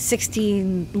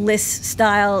 16 LIS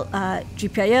style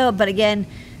GPIO, but again,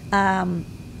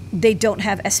 they don't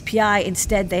have SPI.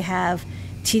 Instead, they have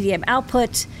TDM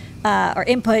output or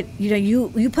input.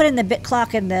 You put in the bit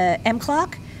clock and the M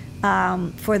clock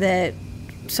for the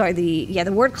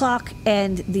word clock,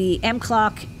 and the M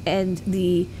clock and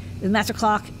the master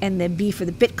clock, and the B for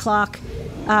the bit clock.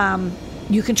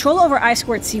 You control over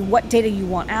I2C what data you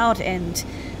want out, and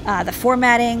the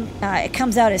formatting. It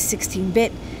comes out as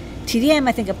 16-bit TDM,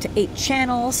 I think up to 8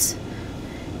 channels.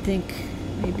 I think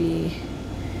maybe,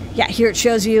 here it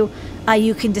shows you.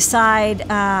 You can decide,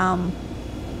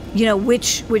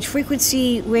 which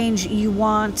frequency range you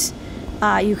want.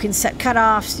 You can set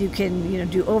cutoffs. You can,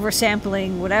 do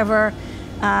oversampling, whatever.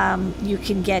 You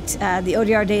can get the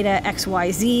ODR data X,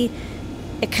 Y, Z.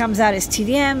 It comes out as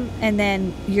TDM, and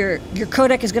then your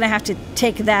codec is going to have to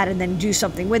take that and then do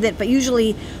something with it. But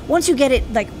usually, once you get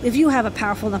it, like if you have a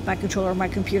powerful enough microcontroller or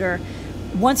microcomputer,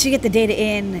 once you get the data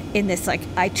in this like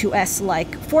I2S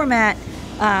like format,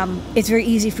 it's very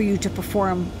easy for you to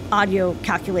perform audio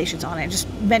calculations on it. Just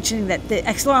mentioning that the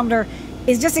accelerometer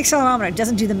is just accelerometer. It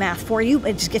doesn't do the math for you.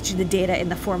 It just gets you the data in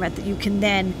the format that you can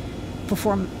then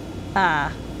perform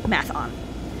math on.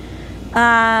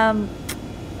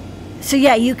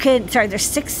 You can,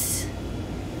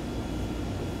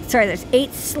 there's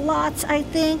 8 slots, I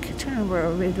think. I'm trying to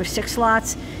remember, there's 6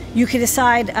 slots. You can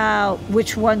decide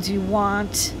which ones you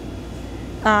want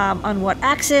on what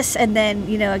axis, and then,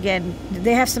 again,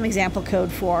 they have some example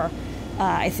code for,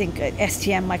 I think,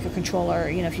 STM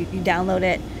microcontroller, if you download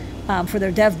it for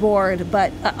their dev board.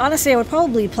 But honestly, I would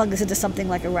probably plug this into something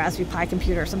like a Raspberry Pi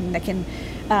computer, something that can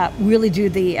really do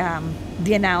the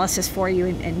analysis for you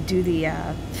and do the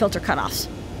filter cutoffs.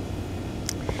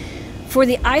 For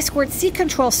the I2C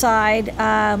control side,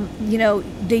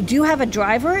 they do have a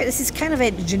driver. This is kind of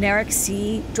a generic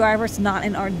C driver. It's not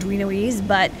an Arduinoese,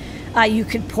 but you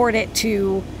could port it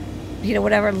to,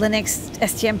 whatever Linux,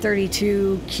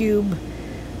 STM32, Cube,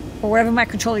 or whatever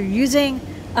microcontroller you're using.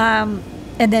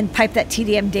 And and then pipe that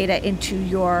TDM data into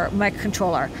your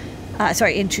microcontroller,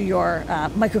 into your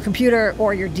microcomputer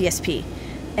or your DSP.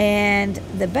 And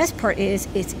the best part is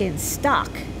it's in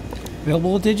stock.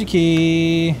 Available at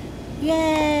DigiKey.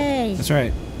 Yay! That's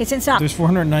right. It's in stock. There's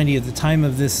 490 at the time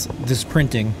of this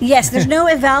printing. Yes, there's no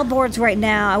eval boards right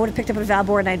now. I would have picked up an eval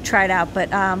board and I'd try it out. But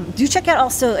do check out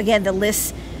also, again, the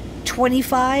LIS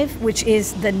 25, which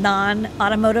is the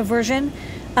non-automotive version.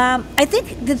 I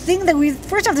think the thing that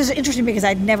first off, this is interesting because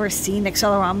I'd never seen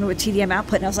accelerometer with TDM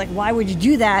output, and I was like, why would you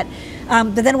do that?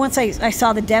 But then once I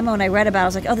saw the demo and I read about it, I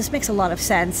was like, oh, this makes a lot of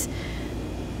sense.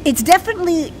 It's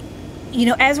definitely,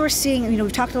 as we're seeing,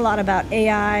 we've talked a lot about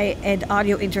AI and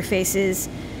audio interfaces.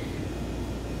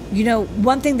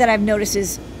 One thing that I've noticed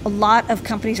is a lot of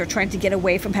companies are trying to get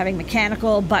away from having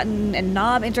mechanical button and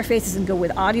knob interfaces and go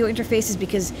with audio interfaces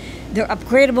because they're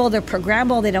upgradable, they're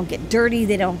programmable, they don't get dirty,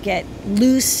 they don't get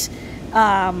loose. You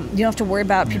don't have to worry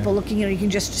about people looking, you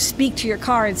can just speak to your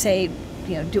car and say,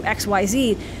 do X, Y,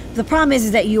 Z. The problem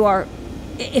is that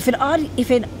if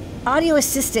an audio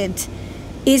assistant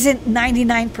isn't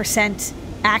 99%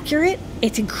 accurate,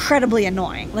 it's incredibly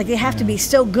annoying. Like they have to be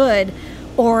so good,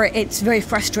 or it's very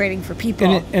frustrating for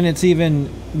people. And it's even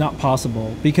not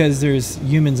possible because there's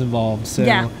humans involved. So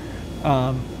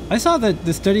I saw that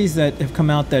the studies that have come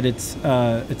out that it's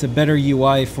a better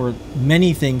UI for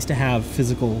many things to have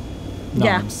physical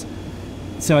knobs.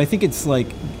 So I think it's like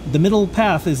the middle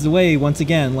path is the way. Once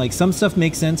again, like some stuff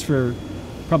makes sense for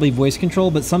probably voice control,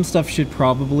 but some stuff should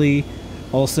probably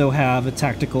also have a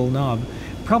tactical knob.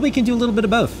 Probably can do a little bit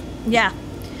of both. Yeah.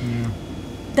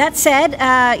 That said,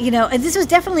 and this was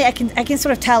definitely, I can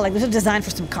sort of tell, like this was designed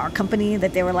for some car company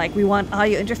that they were like, we want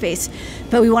audio interface,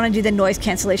 but we want to do the noise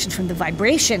cancellation from the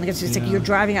vibration because it's like you're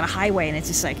driving on a highway and it's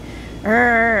just like,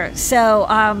 so,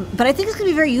 but I think it's going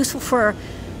to be very useful for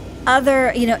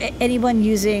other, anyone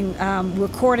using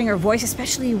recording or voice,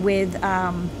 especially with,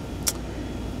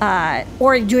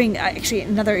 or doing, actually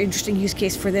another interesting use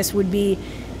case for this would be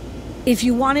if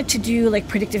you wanted to do like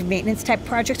predictive maintenance type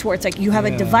projects where it's like you have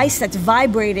a device that's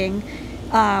vibrating,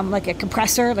 like a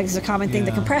compressor, like this is a common thing,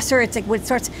 the compressor, it's like it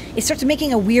starts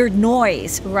making a weird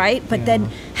noise, right? But then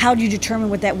how do you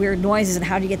determine what that weird noise is and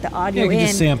how do you get the audio in? You can in?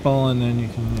 just sample and then you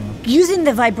can, Using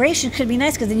the vibration could be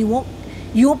nice because then you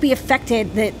won't be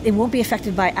affected. It won't be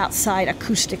affected by outside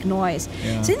acoustic noise. So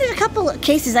I think there's a couple of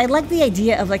cases. I like the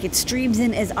idea of like it streams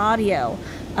in as audio,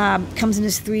 comes in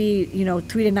as 3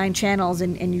 to 9 channels,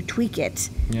 and you tweak it.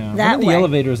 Yeah. That One of the way.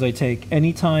 elevators I take,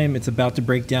 anytime it's about to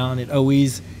break down, it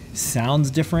always sounds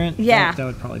different. Yeah. That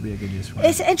would probably be a good use for it.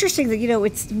 It's interesting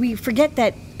that we forget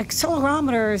that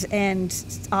accelerometers and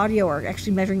audio are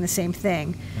actually measuring the same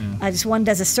thing. Just one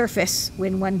does a surface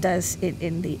when one does it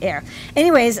in the air.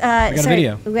 Anyways, got a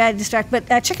video. We got distracted,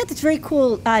 but check out this very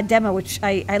cool demo, which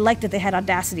I like that they had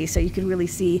Audacity, so you can really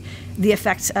see the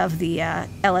effects of the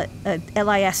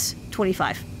LIS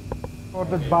 25.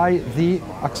 Recorded by the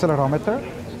accelerometer,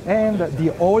 and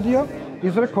the audio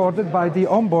is recorded by the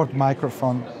onboard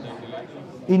microphone.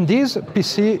 In this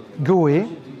PC GUI,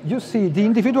 you see the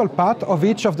individual part of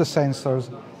each of the sensors,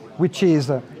 which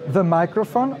is the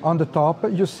microphone on the top,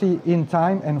 you see in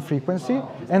time and frequency,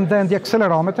 and then the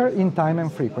accelerometer in time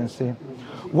and frequency.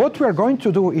 What we are going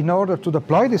to do in order to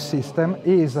deploy this system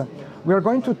is we are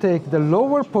going to take the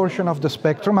lower portion of the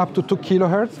spectrum up to 2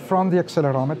 kilohertz from the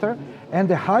accelerometer and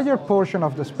the higher portion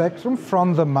of the spectrum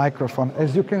from the microphone,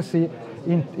 as you can see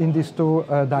in these two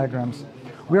diagrams.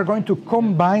 We are going to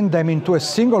combine them into a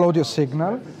single audio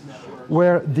signal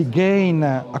where the gain,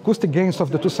 acoustic gains of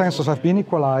the two sensors have been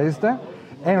equalized,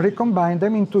 and recombine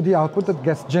them into the output that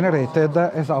gets generated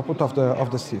as output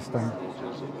of the system.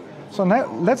 So now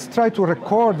let's try to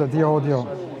record the audio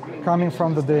coming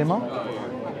from the demo.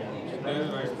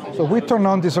 So we turn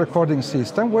on this recording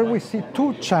system where we see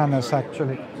 2 channels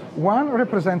actually. One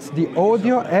represents the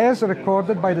audio as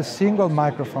recorded by the single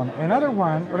microphone. Another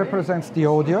one represents the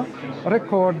audio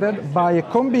recorded by a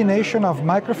combination of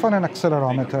microphone and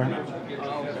accelerometer.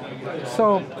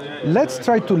 So let's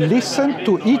try to listen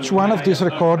to each one of these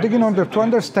recordings in order to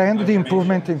understand the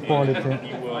improvement in quality.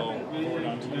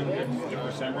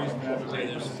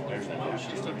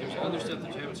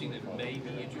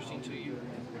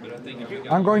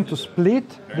 I'm going to split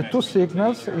the 2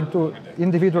 signals into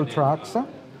individual tracks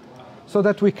so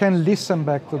that we can listen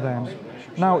back to them.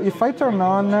 Now, if I turn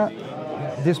on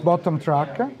this bottom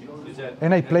track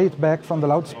and I play it back from the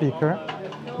loudspeaker,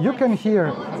 you can hear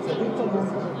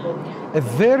a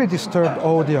very disturbed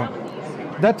audio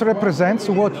that represents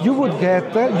what you would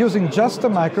get using just a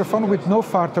microphone with no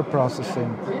further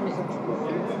processing.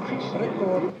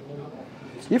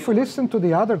 If we listen to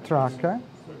the other track,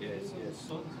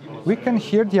 we can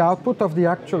hear the output of the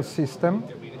actual system,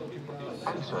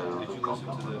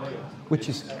 which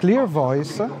is clear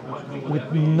voice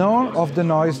with none of the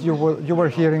noise you were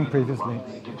hearing previously.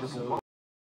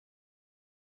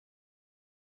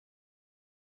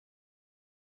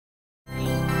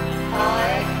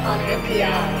 On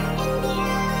NPI.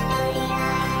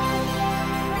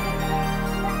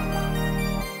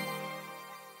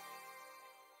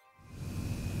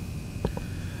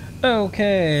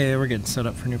 Okay, we're getting set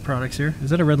up for new products here. Is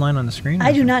that a red line on the screen?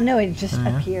 I do not know. It just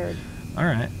appeared. All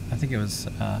right. I think it was.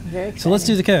 Very so let's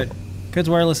do exciting. the code. Code's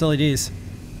wireless LEDs.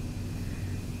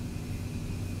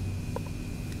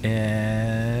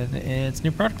 And it's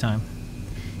new product time.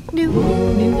 New,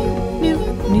 new, new, new,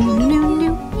 new,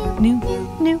 new, new,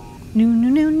 new, new, new,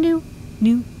 new,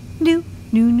 new, new,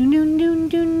 new, new, new,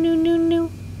 new, new, new,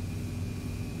 new.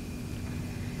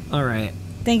 All right.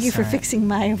 Thank you for Sorry. fixing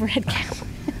my overhead camera.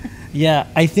 Yeah,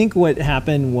 I think what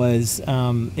happened was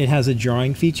it has a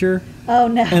drawing feature, Oh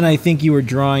no. and I think you were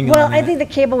drawing Well, on I it. think the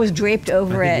cable was draped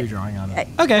over I think it. you're drawing on it.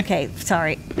 Okay. Okay. Okay,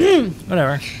 sorry.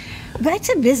 Whatever. Back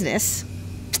to business.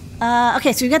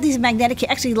 Okay, so we got these magnetic.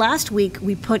 Actually, last week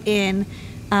we put in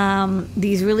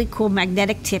these really cool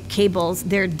magnetic tip cables.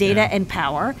 They're data and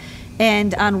power.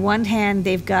 And on one end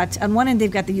they've got the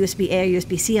USB A or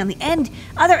USB C. On the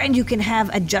other end you can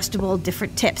have adjustable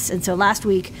different tips. And so last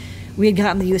week we had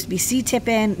gotten the USB C tip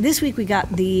in. This week we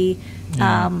got the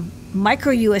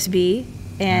micro USB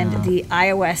and the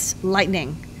iOS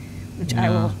Lightning, which I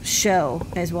will show,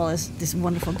 as well as this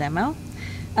wonderful demo.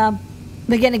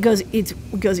 Again, it goes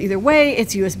either way.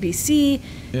 It's USB C,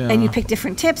 and you pick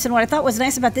different tips. And what I thought was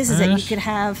nice about this is that you could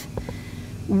have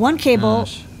one cable,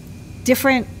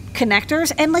 different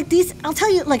connectors, and like these, I'll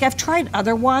tell you, like I've tried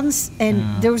other ones,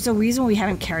 and there was a reason we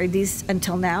haven't carried these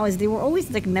until now, is they were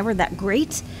always like never that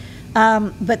great.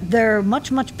 But they're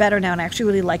much better now, and I actually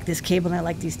really like this cable and I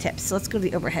like these tips. So let's go to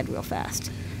the overhead real fast.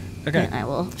 Okay. And I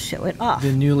will show it off.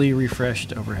 The newly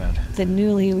refreshed overhead. The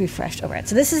newly refreshed overhead.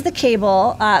 So this is the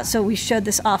cable. So we showed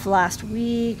this off last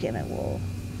week, and it will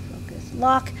focus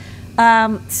lock.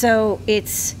 So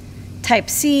it's Type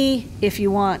C if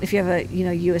you have a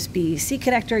USB C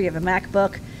connector, you have a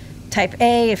MacBook. Type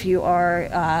A if you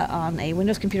are on a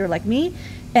Windows computer like me.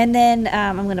 And then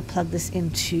I'm going to plug this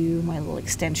into my little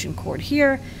extension cord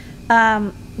here.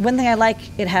 One thing I like,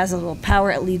 it has a little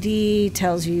power LED,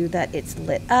 tells you that it's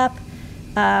lit up.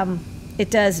 It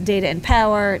does data and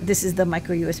power. This is the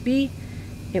micro USB.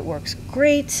 It works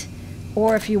great.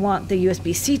 Or if you want the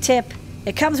USB-C tip,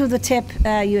 it comes with a tip,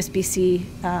 USB-C,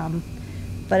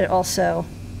 but it also,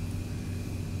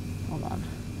 hold on.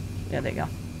 Yeah, there you go.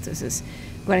 So this is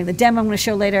running the demo I'm going to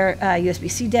show later,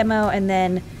 USB-C demo, and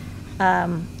then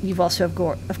you've also,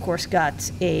 of course,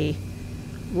 got a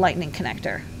lightning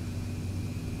connector,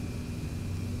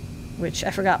 which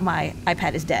I forgot my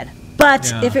iPad is dead.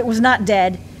 But if it was not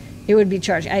dead, it would be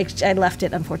charging. I left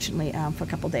it, unfortunately, for a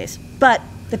couple days. But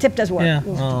the tip does work. Yeah,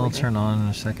 well, I'll turn on in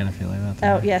a second if you leave that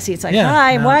there. Oh, yeah, see, it's like, Yeah,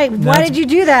 hi, no, why no, did you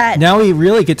do that? Now we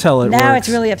really could tell it Now works.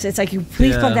 it's really upset. It's like, you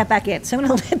please plug Yeah. that back in. So I'm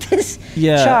going to let this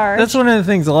Yeah, charge. that's one of the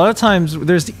things. A lot of times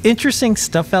there's interesting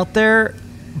stuff out there,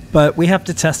 but we have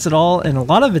to test it all, and a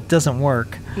lot of it doesn't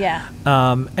work. Yeah.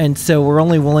 And so we're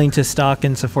only willing to stock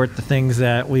and support the things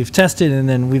that we've tested, and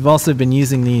then we've also been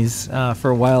using these for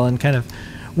a while and kind of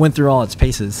went through all its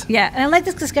paces. Yeah, and I like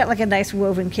this 'cause it's got like a nice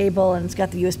woven cable, and it's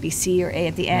got the USB-C or A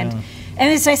at the end. And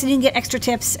it's nice that you can get extra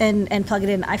tips and plug it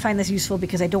in. I find this useful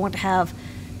because I don't want to have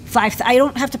I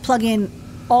don't have to plug in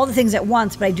all the things at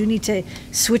once, but I do need to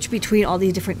switch between all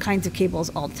these different kinds of cables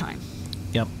all the time.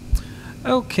 Yep.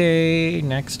 Okay,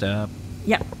 next up.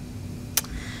 Yep.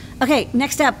 Okay,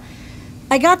 next up.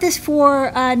 I got this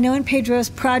for Noah and Pedro's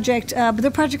project, but their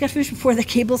project got finished before the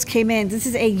cables came in. This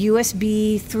is a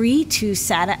USB 3 to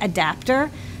SATA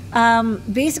adapter.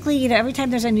 Basically, every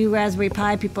time there's a new Raspberry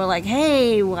Pi, people are like,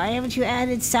 hey, why haven't you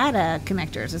added SATA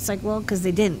connectors? It's like, well, because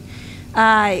they didn't.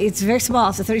 It's very small.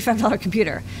 It's a $35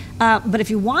 computer. But if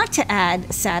you want to add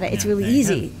SATA, it's really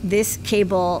easy. This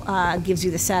cable gives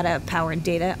you the SATA power and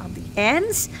data on the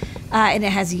ends, and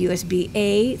it has a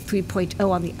USB-A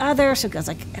 3.0 on the other, so it goes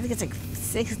I think it's like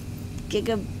 6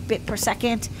 gigabit per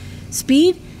second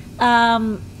speed.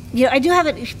 I do have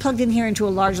it plugged in here into a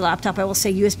large laptop. I will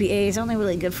say USB-A is only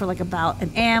really good for like about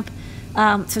an amp,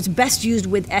 so it's best used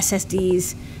with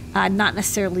SSDs, not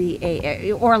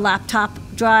necessarily or a laptop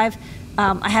drive.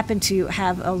 I happen to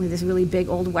have only this really big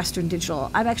old Western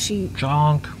Digital. I'm actually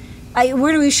Jonk.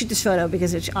 where do we shoot this photo?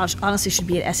 Because it honestly should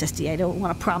be an SSD. I don't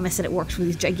want to promise that it works with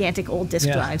these gigantic old disk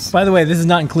drives. By the way, this is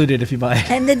not included if you buy it.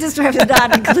 And the disk drive is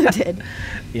not included.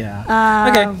 Yeah.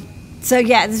 Okay. So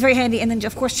yeah, this is very handy. And then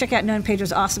of course check out Noah and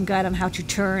Pedro's awesome guide on how to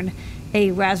turn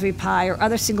a Raspberry Pi or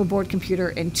other single board computer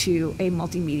into a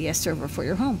multimedia server for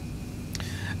your home.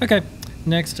 Okay,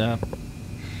 next up.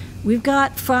 We've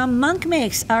got from Monk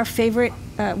Makes, our favorite,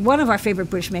 one of our favorite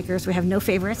British makers. We have no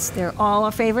favorites. They're all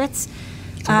our favorites.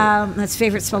 That's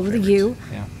favorite spelled with a U.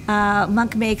 Yeah.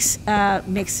 Monk makes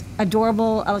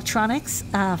adorable electronics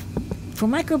for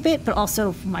Microbit, but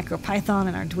also for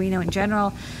MicroPython and Arduino in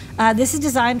general. This is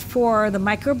designed for the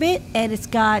Microbit, and it's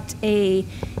got a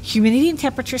humidity and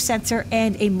temperature sensor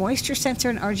and a moisture sensor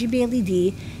and RGB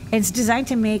LED. And it's designed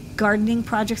to make gardening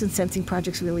projects and sensing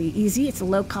projects really easy. It's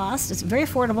low cost. It's very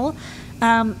affordable.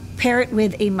 Pair it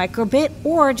with a Microbit,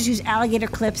 or just use alligator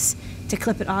clips to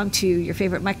clip it onto your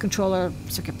favorite microcontroller,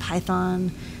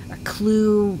 CircuitPython, a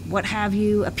Clue, what have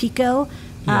you, a Pico.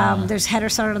 Yeah. There's header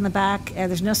soldered on the back.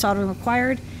 There's no soldering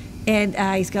required. And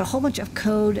he's got a whole bunch of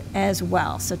code as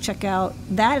well. So check out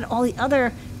that and all the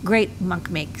other great Monk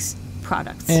Makes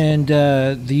products. And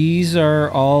these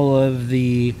are all of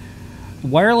the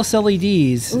wireless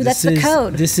LEDs. Ooh, that's the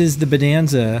code. This is the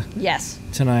Bonanza Yes.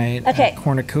 tonight Okay. at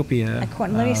Cornucopia.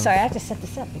 Sorry, I have to set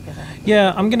this up because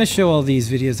Yeah, I'm going to show all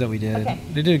these videos that we did. Okay.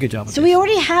 They did a good job with So this. we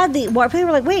already had the, well, people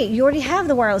were like, wait, you already have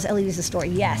the wireless LEDs in the store.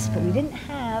 Yes, but we didn't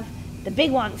have the big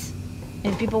ones.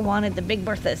 And people wanted the big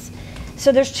Berthas.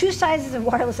 So there's two sizes of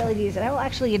wireless LEDs, and I will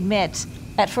actually admit,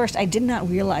 at first I did not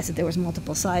realize that there was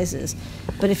multiple sizes.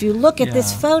 But if you look at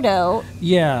this Yeah. photo,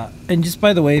 Yeah, and just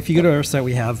by the way, if you go to our site,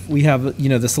 we have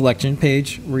the selection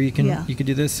page where you can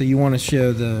do this. So you want to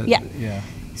show the Yeah.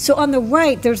 so on the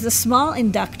right, there's the small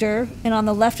inductor, and on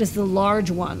the left is the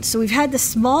large one. So we've had the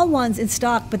small ones in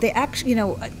stock, but they actually,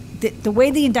 the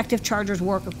way the inductive chargers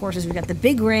work, of course, is we've got the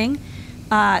big ring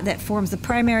that forms the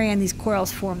primary, and these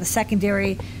coils form the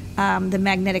secondary. The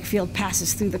magnetic field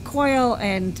passes through the coil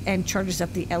and charges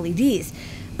up the LEDs.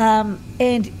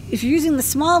 And if you're using the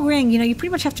small ring, you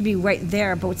pretty much have to be right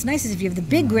there. But what's nice is if you have the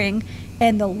big ring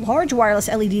and the large wireless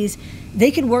LEDs, they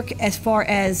can work as far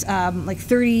as like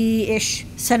 30-ish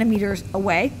centimeters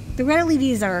away. The red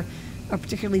LEDs are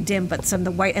particularly dim, but some of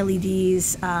the white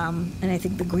LEDs, and I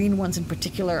think the green ones in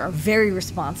particular, are very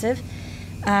responsive.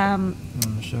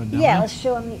 Let's show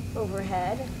them the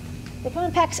overhead. They come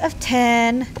in packs of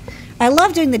 10. I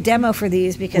love doing the demo for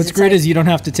these because What's great is you don't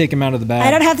have to take them out of the bag. I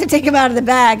don't have to take them out of the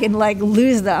bag and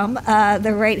lose them.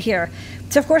 They're right here.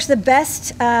 So of course the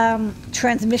best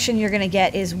transmission you're going to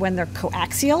get is when they're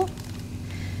coaxial,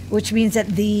 which means that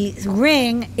the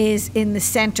ring is in the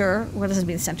center. Well, it doesn't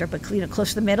mean the center, but close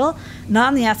to the middle, not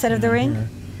on the outside of the ring. Here.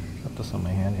 Got this on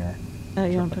my hand here. Oh,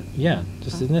 you want to put? Yeah,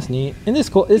 isn't this neat? And this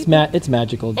cool. It's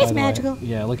magical. It's magical.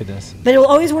 Yeah, look at this. But it will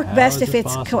always work best is if it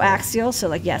it's possible? coaxial.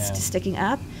 So it's just sticking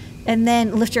up, and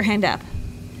then lift your hand up.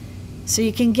 So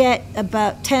you can get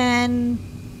about 10,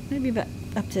 maybe about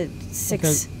up to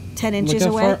 10 inches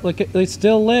away. It's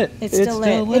still lit. It's still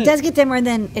lit. It does get dimmer and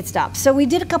then it stops. So we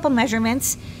did a couple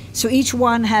measurements. So each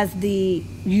one has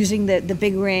using the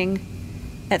big ring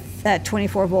at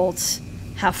 24 volts,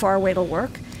 how far away it'll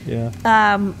work.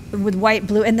 Yeah. With white,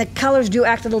 blue, and the colors do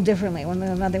act a little differently.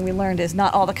 Another thing we learned is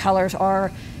not all the colors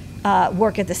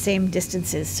work at the same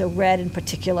distances. So red in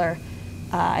particular,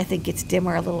 I think gets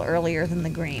dimmer a little earlier than the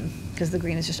green because the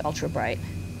green is just ultra bright.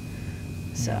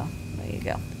 So there you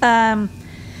go.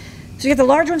 So you got the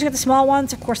large ones, you got the small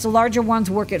ones. Of course, the larger ones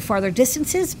work at farther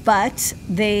distances, but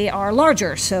they are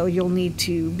larger, so you'll need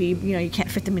to be, you can't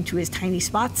fit them into as tiny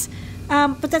spots.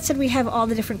 But that said, we have all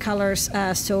the different colors,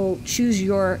 so choose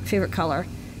your favorite color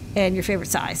and your favorite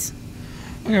size.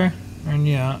 Okay. And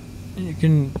you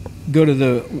can go to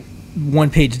the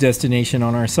one-page destination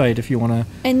on our site if you want to.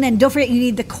 And then don't forget you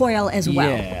need the coil as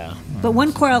well. Yeah. But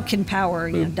one coil can power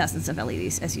dozens of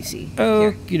LEDs, as you see.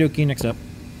 Okie dokie, next up.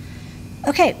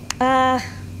 Okay,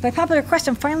 by popular request,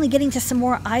 I'm finally getting to some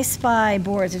more iSpy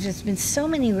boards. There's just been so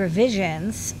many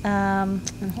revisions. And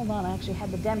hold on, I actually had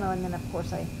the demo, and then of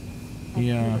course I threw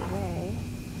it away.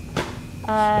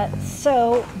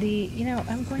 So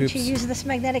I'm going to use this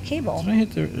magnetic cable. Did I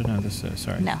hit the? No, this.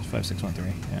 Sorry. No.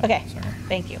 5613. Yeah, Okay. Sorry.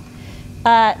 Thank you.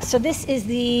 So this is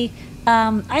the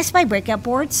iSpy breakout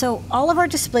board. So all of our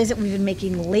displays that we've been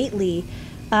making lately,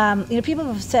 people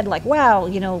have said wow,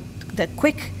 the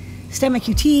quick STEMMA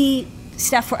QT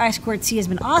stuff for I2C has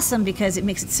been awesome because it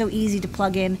makes it so easy to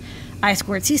plug in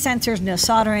I2C sensors, no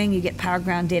soldering, you get power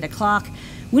ground data clock.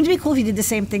 Wouldn't it be cool if you did the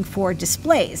same thing for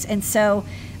displays? And so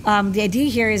the idea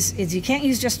here is you can't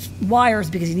use just wires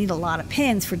because you need a lot of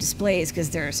pins for displays because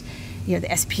there's the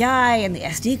SPI and the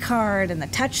SD card and the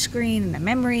touch screen and the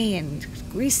memory and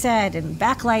reset and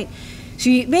backlight. So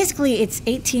basically it's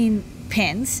 18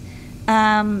 pins.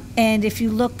 And if you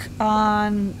look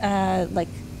on like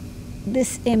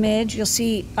this image, you'll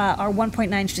see our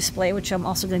 1.9-inch display, which I'm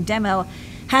also going to demo,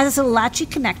 has this little latchy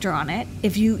connector on it.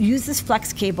 If you use this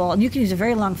flex cable, and you can use a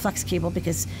very long flex cable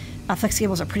because flex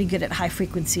cables are pretty good at high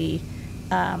frequency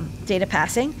data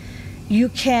passing, you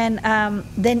can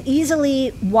then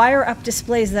easily wire up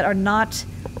displays that are not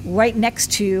right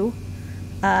next to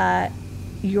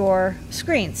your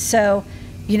screen. So,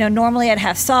 you know, normally I'd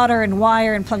have solder and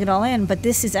wire and plug it all in, but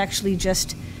this is actually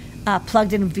just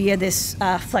plugged in via this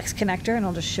flex connector, and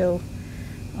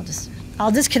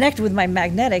I'll disconnect with my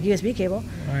magnetic USB cable.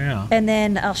 Oh, yeah. And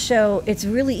then I'll show, it's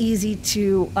really easy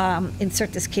to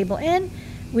insert this cable in.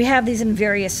 We have these in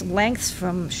various lengths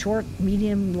from short,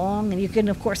 medium, long, and you can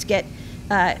of course get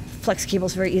flex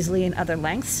cables very easily in other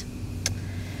lengths.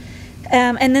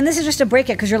 And then this is just to break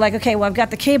it, because you're like, okay, well, I've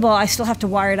got the cable, I still have to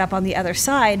wire it up on the other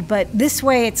side, but this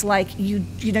way it's like you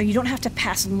know, you don't have to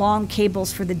pass long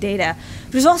cables for the data.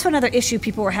 There's also another issue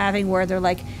people were having where they're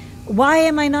like, why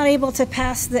am I not able to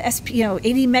pass the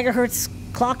 80 megahertz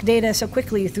clock data so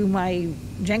quickly through my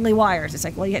jangly wires? It's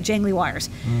like, well, you got jangly wires.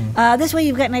 This way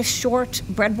you've got nice short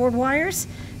breadboard wires,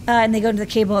 and they go into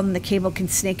the cable, and the cable can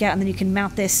snake out, and then you can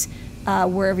mount this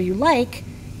wherever you like,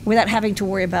 without having to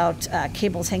worry about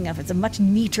cables hanging up. It's a much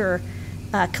neater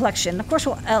collection. Of course,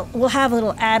 we'll have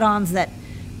little add-ons that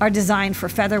are designed for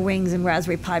Featherwings and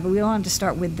Raspberry Pi, but we wanted to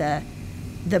start with the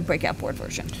breakout board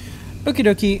version. Okie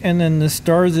dokie, and then the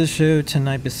stars of the show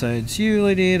tonight, besides you,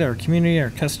 Lady Ada, our community,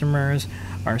 our customers,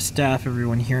 our staff,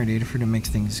 everyone here at Adafruit who makes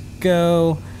things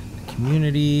go, the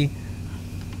community,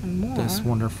 this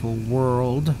wonderful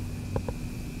world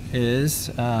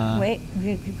is... Wait,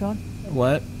 keep going.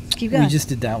 What? Keep going. We just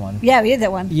did that one. Yeah, we did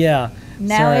that one. Yeah.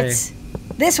 Now sorry. it's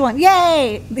this one.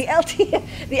 Yay! The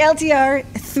LTR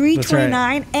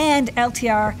 329 and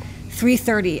LTR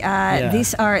 330.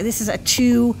 This is a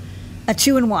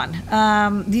two-in-one.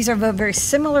 These are very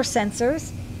similar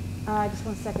sensors. Just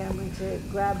 1 second. I'm going to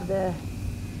grab the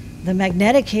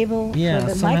magnetic cable for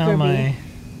the somehow Micro-B.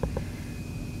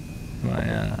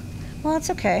 Well, it's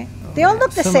okay. They all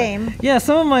look the same. Yeah,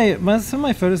 some of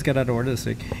my photos got out of order this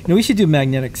week. You know, we should do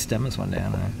magnetic stems one day.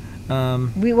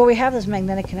 We have those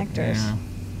magnetic connectors. Yeah.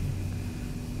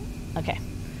 Okay.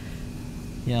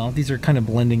 Yeah, these are kind of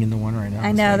blending into one right now.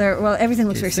 I know. Everything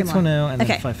looks very similar. 610 and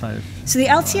okay. then 55. So the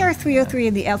LTR 303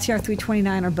 and the LTR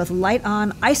 329 are both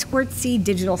light-on I2C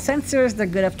digital sensors. They're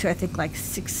good up to, I think, like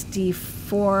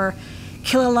 64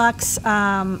 kilolux.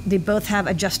 They both have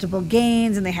adjustable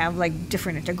gains, and they have like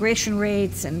different integration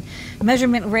rates and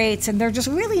measurement rates, and they're just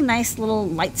really nice little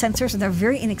light sensors, and they're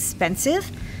very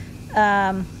inexpensive.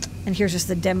 And here's just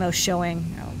the demo showing.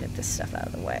 I'll get this stuff out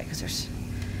of the way because there's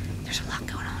a lot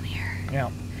going on here.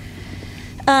 Yeah.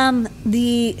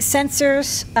 The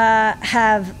sensors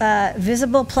have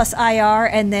visible plus IR,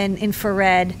 and then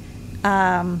infrared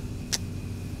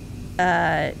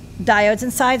diodes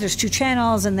inside. There's 2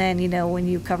 channels, and then, you know, when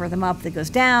you cover them up, that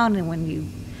goes down, and when you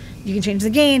can change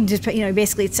the gain. Just, you know,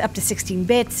 basically it's up to 16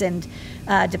 bits, and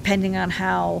depending on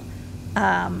how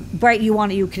bright you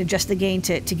want it, you can adjust the gain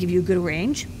to give you a good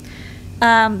range.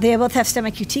 They both have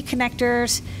STEMMA QT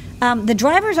connectors. The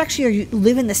drivers actually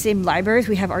live in the same libraries.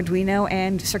 We have Arduino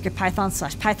and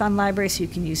CircuitPython/Python library, so you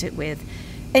can use it with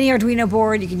any Arduino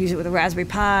board. You can use it with a Raspberry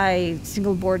Pi,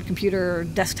 single board computer,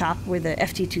 desktop with a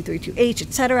FT232H,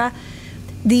 etc.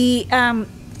 The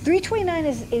 329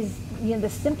 is the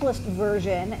simplest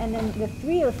version, and then the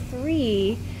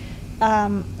 303.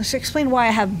 So explain why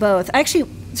I have both.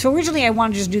 So originally I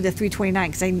wanted to just do the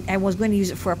 329 because I was going to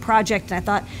use it for a project, and I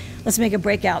thought, let's make a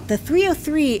breakout. The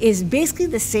 303 is basically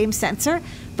the same sensor,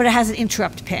 but it has an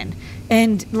interrupt pin.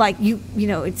 And like it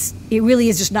really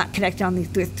is just not connected on the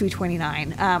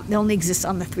 329. It only exists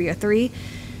on the 303.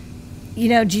 You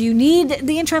know, do you need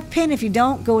the interrupt pin? If you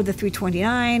don't, go with the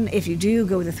 329. If you do,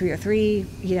 go with the 303.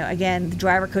 You know, again, the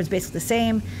driver code is basically the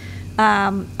same.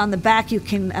 On the back, you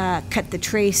can cut the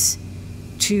trace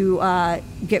to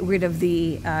get rid of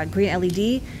the green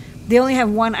LED. They only have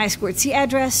one I2C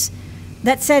address.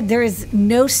 That said, there is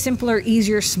no simpler,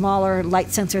 easier, smaller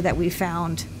light sensor that we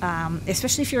found,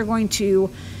 especially if you're going to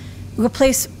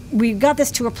replace, we got this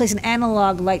to replace an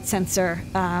analog light sensor,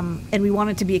 and we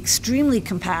want it to be extremely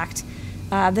compact.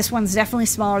 This one's definitely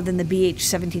smaller than the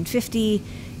BH1750.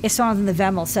 It's smaller than the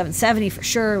VEML 770 for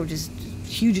sure, which is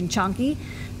huge and chunky.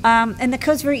 And the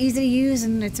code's very easy to use,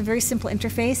 and it's a very simple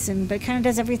interface, but it kind of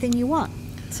does everything you want.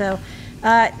 So,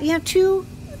 2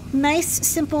 nice,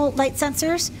 simple light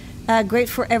sensors. Great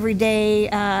for everyday,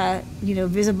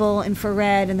 visible,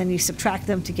 infrared, and then you subtract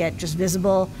them to get just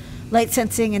visible light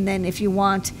sensing. And then if you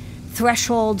want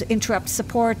threshold interrupt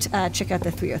support, check out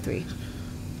the 303.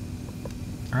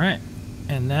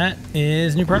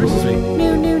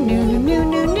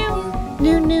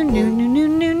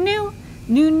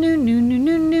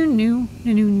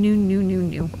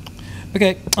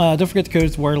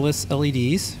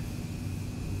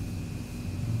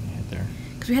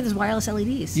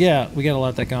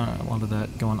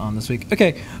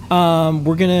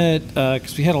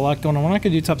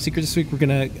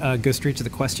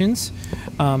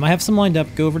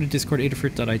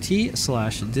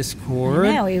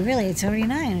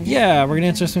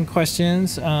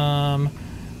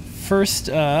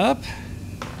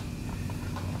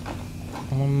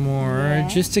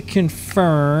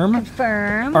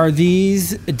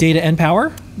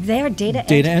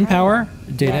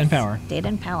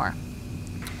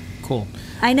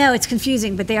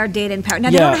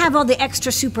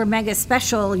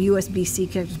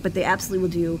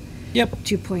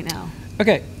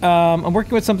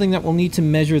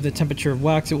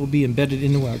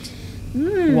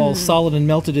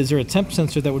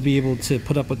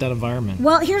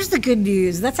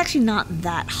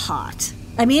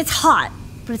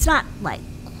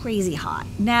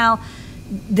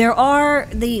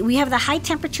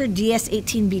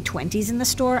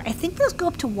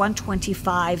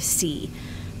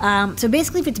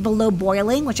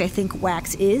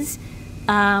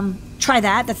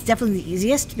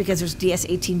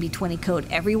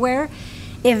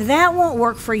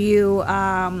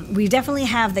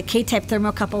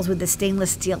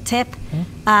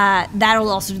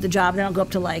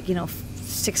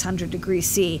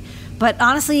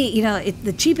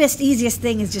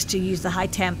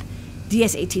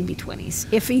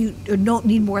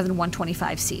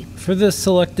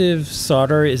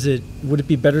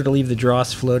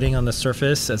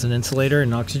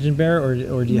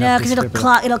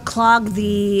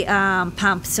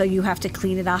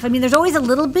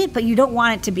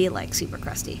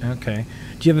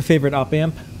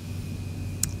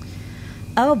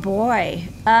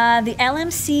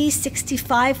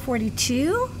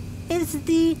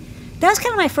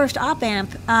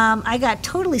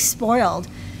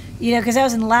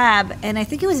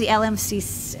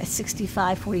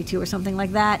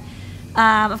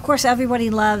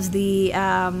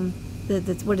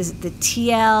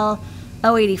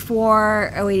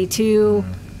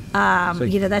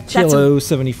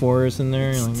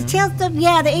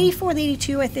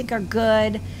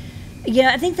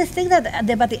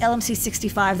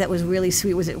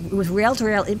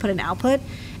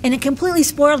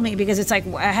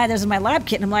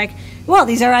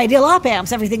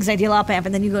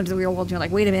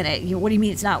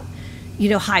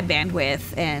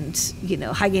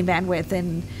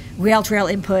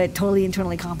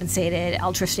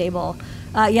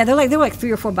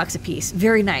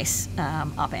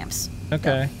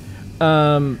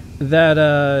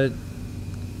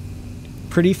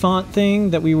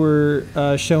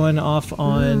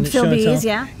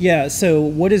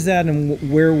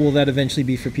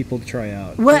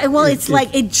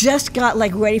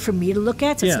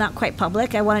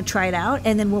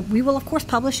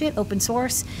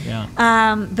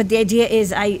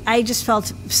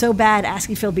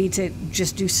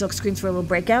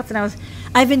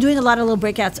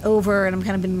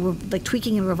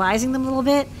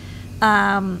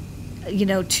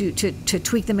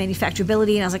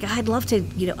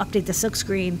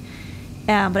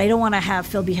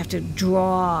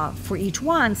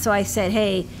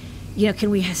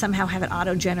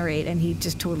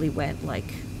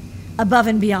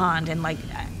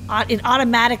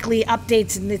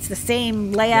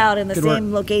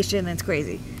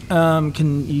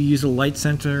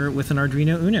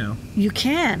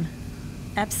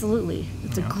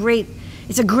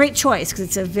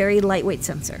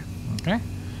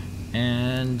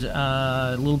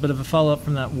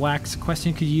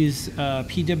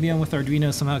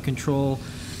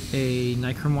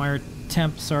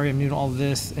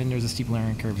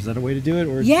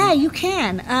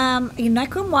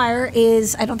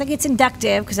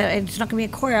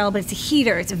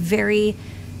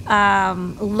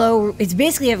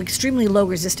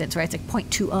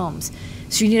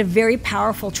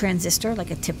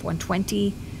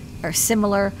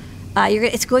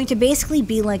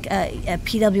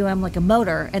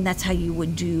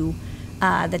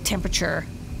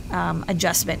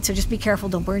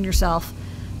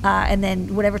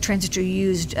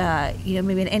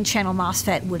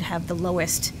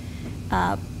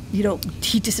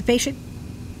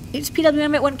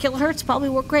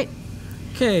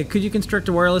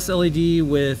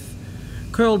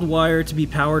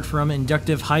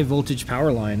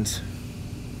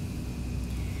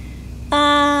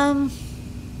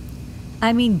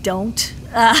 I mean, don't.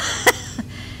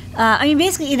 I mean,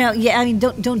 basically, you know, yeah. I mean,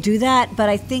 don't do that. But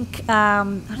I think how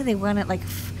do they run it? Like,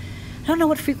 I don't know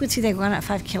what frequency they run at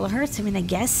 5 kilohertz. I mean, I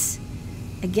guess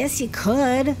you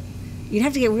could. You'd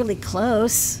have to get really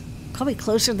close, probably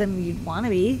closer than you'd want to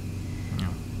be. Yeah.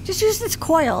 Just use this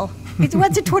coil. It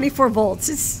runs at 24 volts.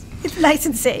 It's nice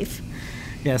and safe.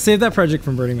 Yeah, save that project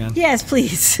from Burning Man. Yes,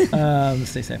 please.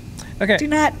 Stay safe. Okay. Do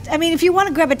not. I mean, if you want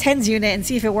to grab a TENS unit and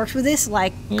see if it works with this,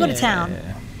 like, go to town.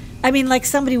 Yeah. I mean, like,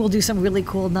 somebody will do some really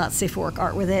cool not safe for work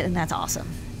art with it, and that's awesome.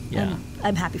 Yeah.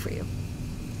 I'm happy for you.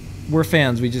 We're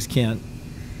fans. We just can't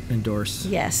endorse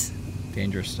Yes.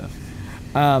 dangerous stuff.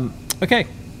 Okay.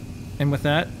 And with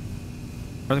that,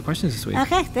 what are the questions this week?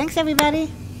 Okay. Thanks,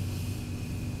 everybody.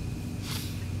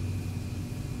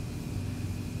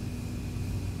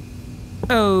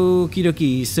 Okie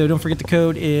dokie. So don't forget the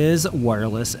code is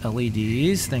wireless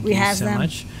LEDs. Thank We you have so them.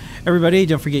 much. Everybody,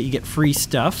 don't forget you get free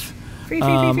stuff Free.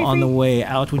 on the way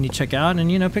out when you check out.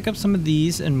 And, you know, pick up some of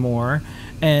these and more.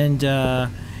 And,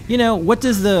 you know, what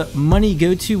does the money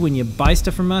go to when you buy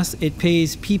stuff from us? It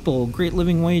pays people great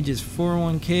living wages,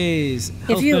 401ks, health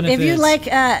If you benefits, like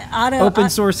open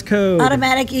source code.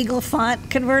 automatic Eagle font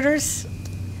converters,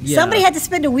 Yeah. somebody had to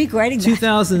spend a week writing that.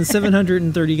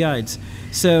 2,730 guides.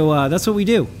 So that's what we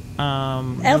do.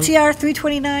 LTR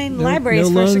 329 No libraries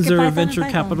for loans Circuit or Python venture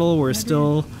and Python. capital. We're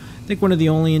still, I think, one of the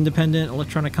only independent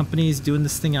electronic companies doing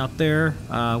this thing out there.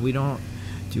 We don't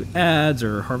do ads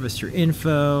or harvest your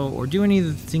info or do any of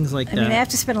the things like I that. mean, I have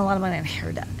to spend a lot of money on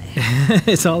hair dye.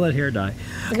 It's all that hair dye.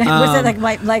 What's that, like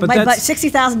my but my that's-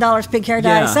 $60,000 pink hair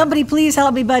dye. Yeah. Somebody please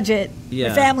help me budget. Yeah.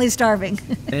 My family's starving.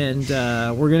 And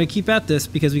we're going to keep at this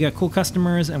because we got cool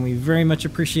customers and we very much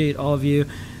appreciate all of you.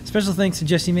 Special thanks to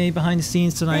Jessie May behind the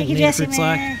scenes tonight. Thank you, and Ada Jessie Fruit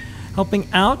Slack May. helping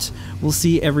out. We'll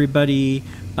see everybody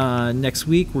next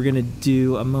week. We're going to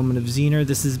do a moment of Zener.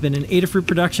 This has been an Adafruit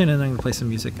production, and I'm going to play some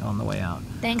music on the way out.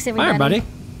 Thanks, Bye, everybody. everybody.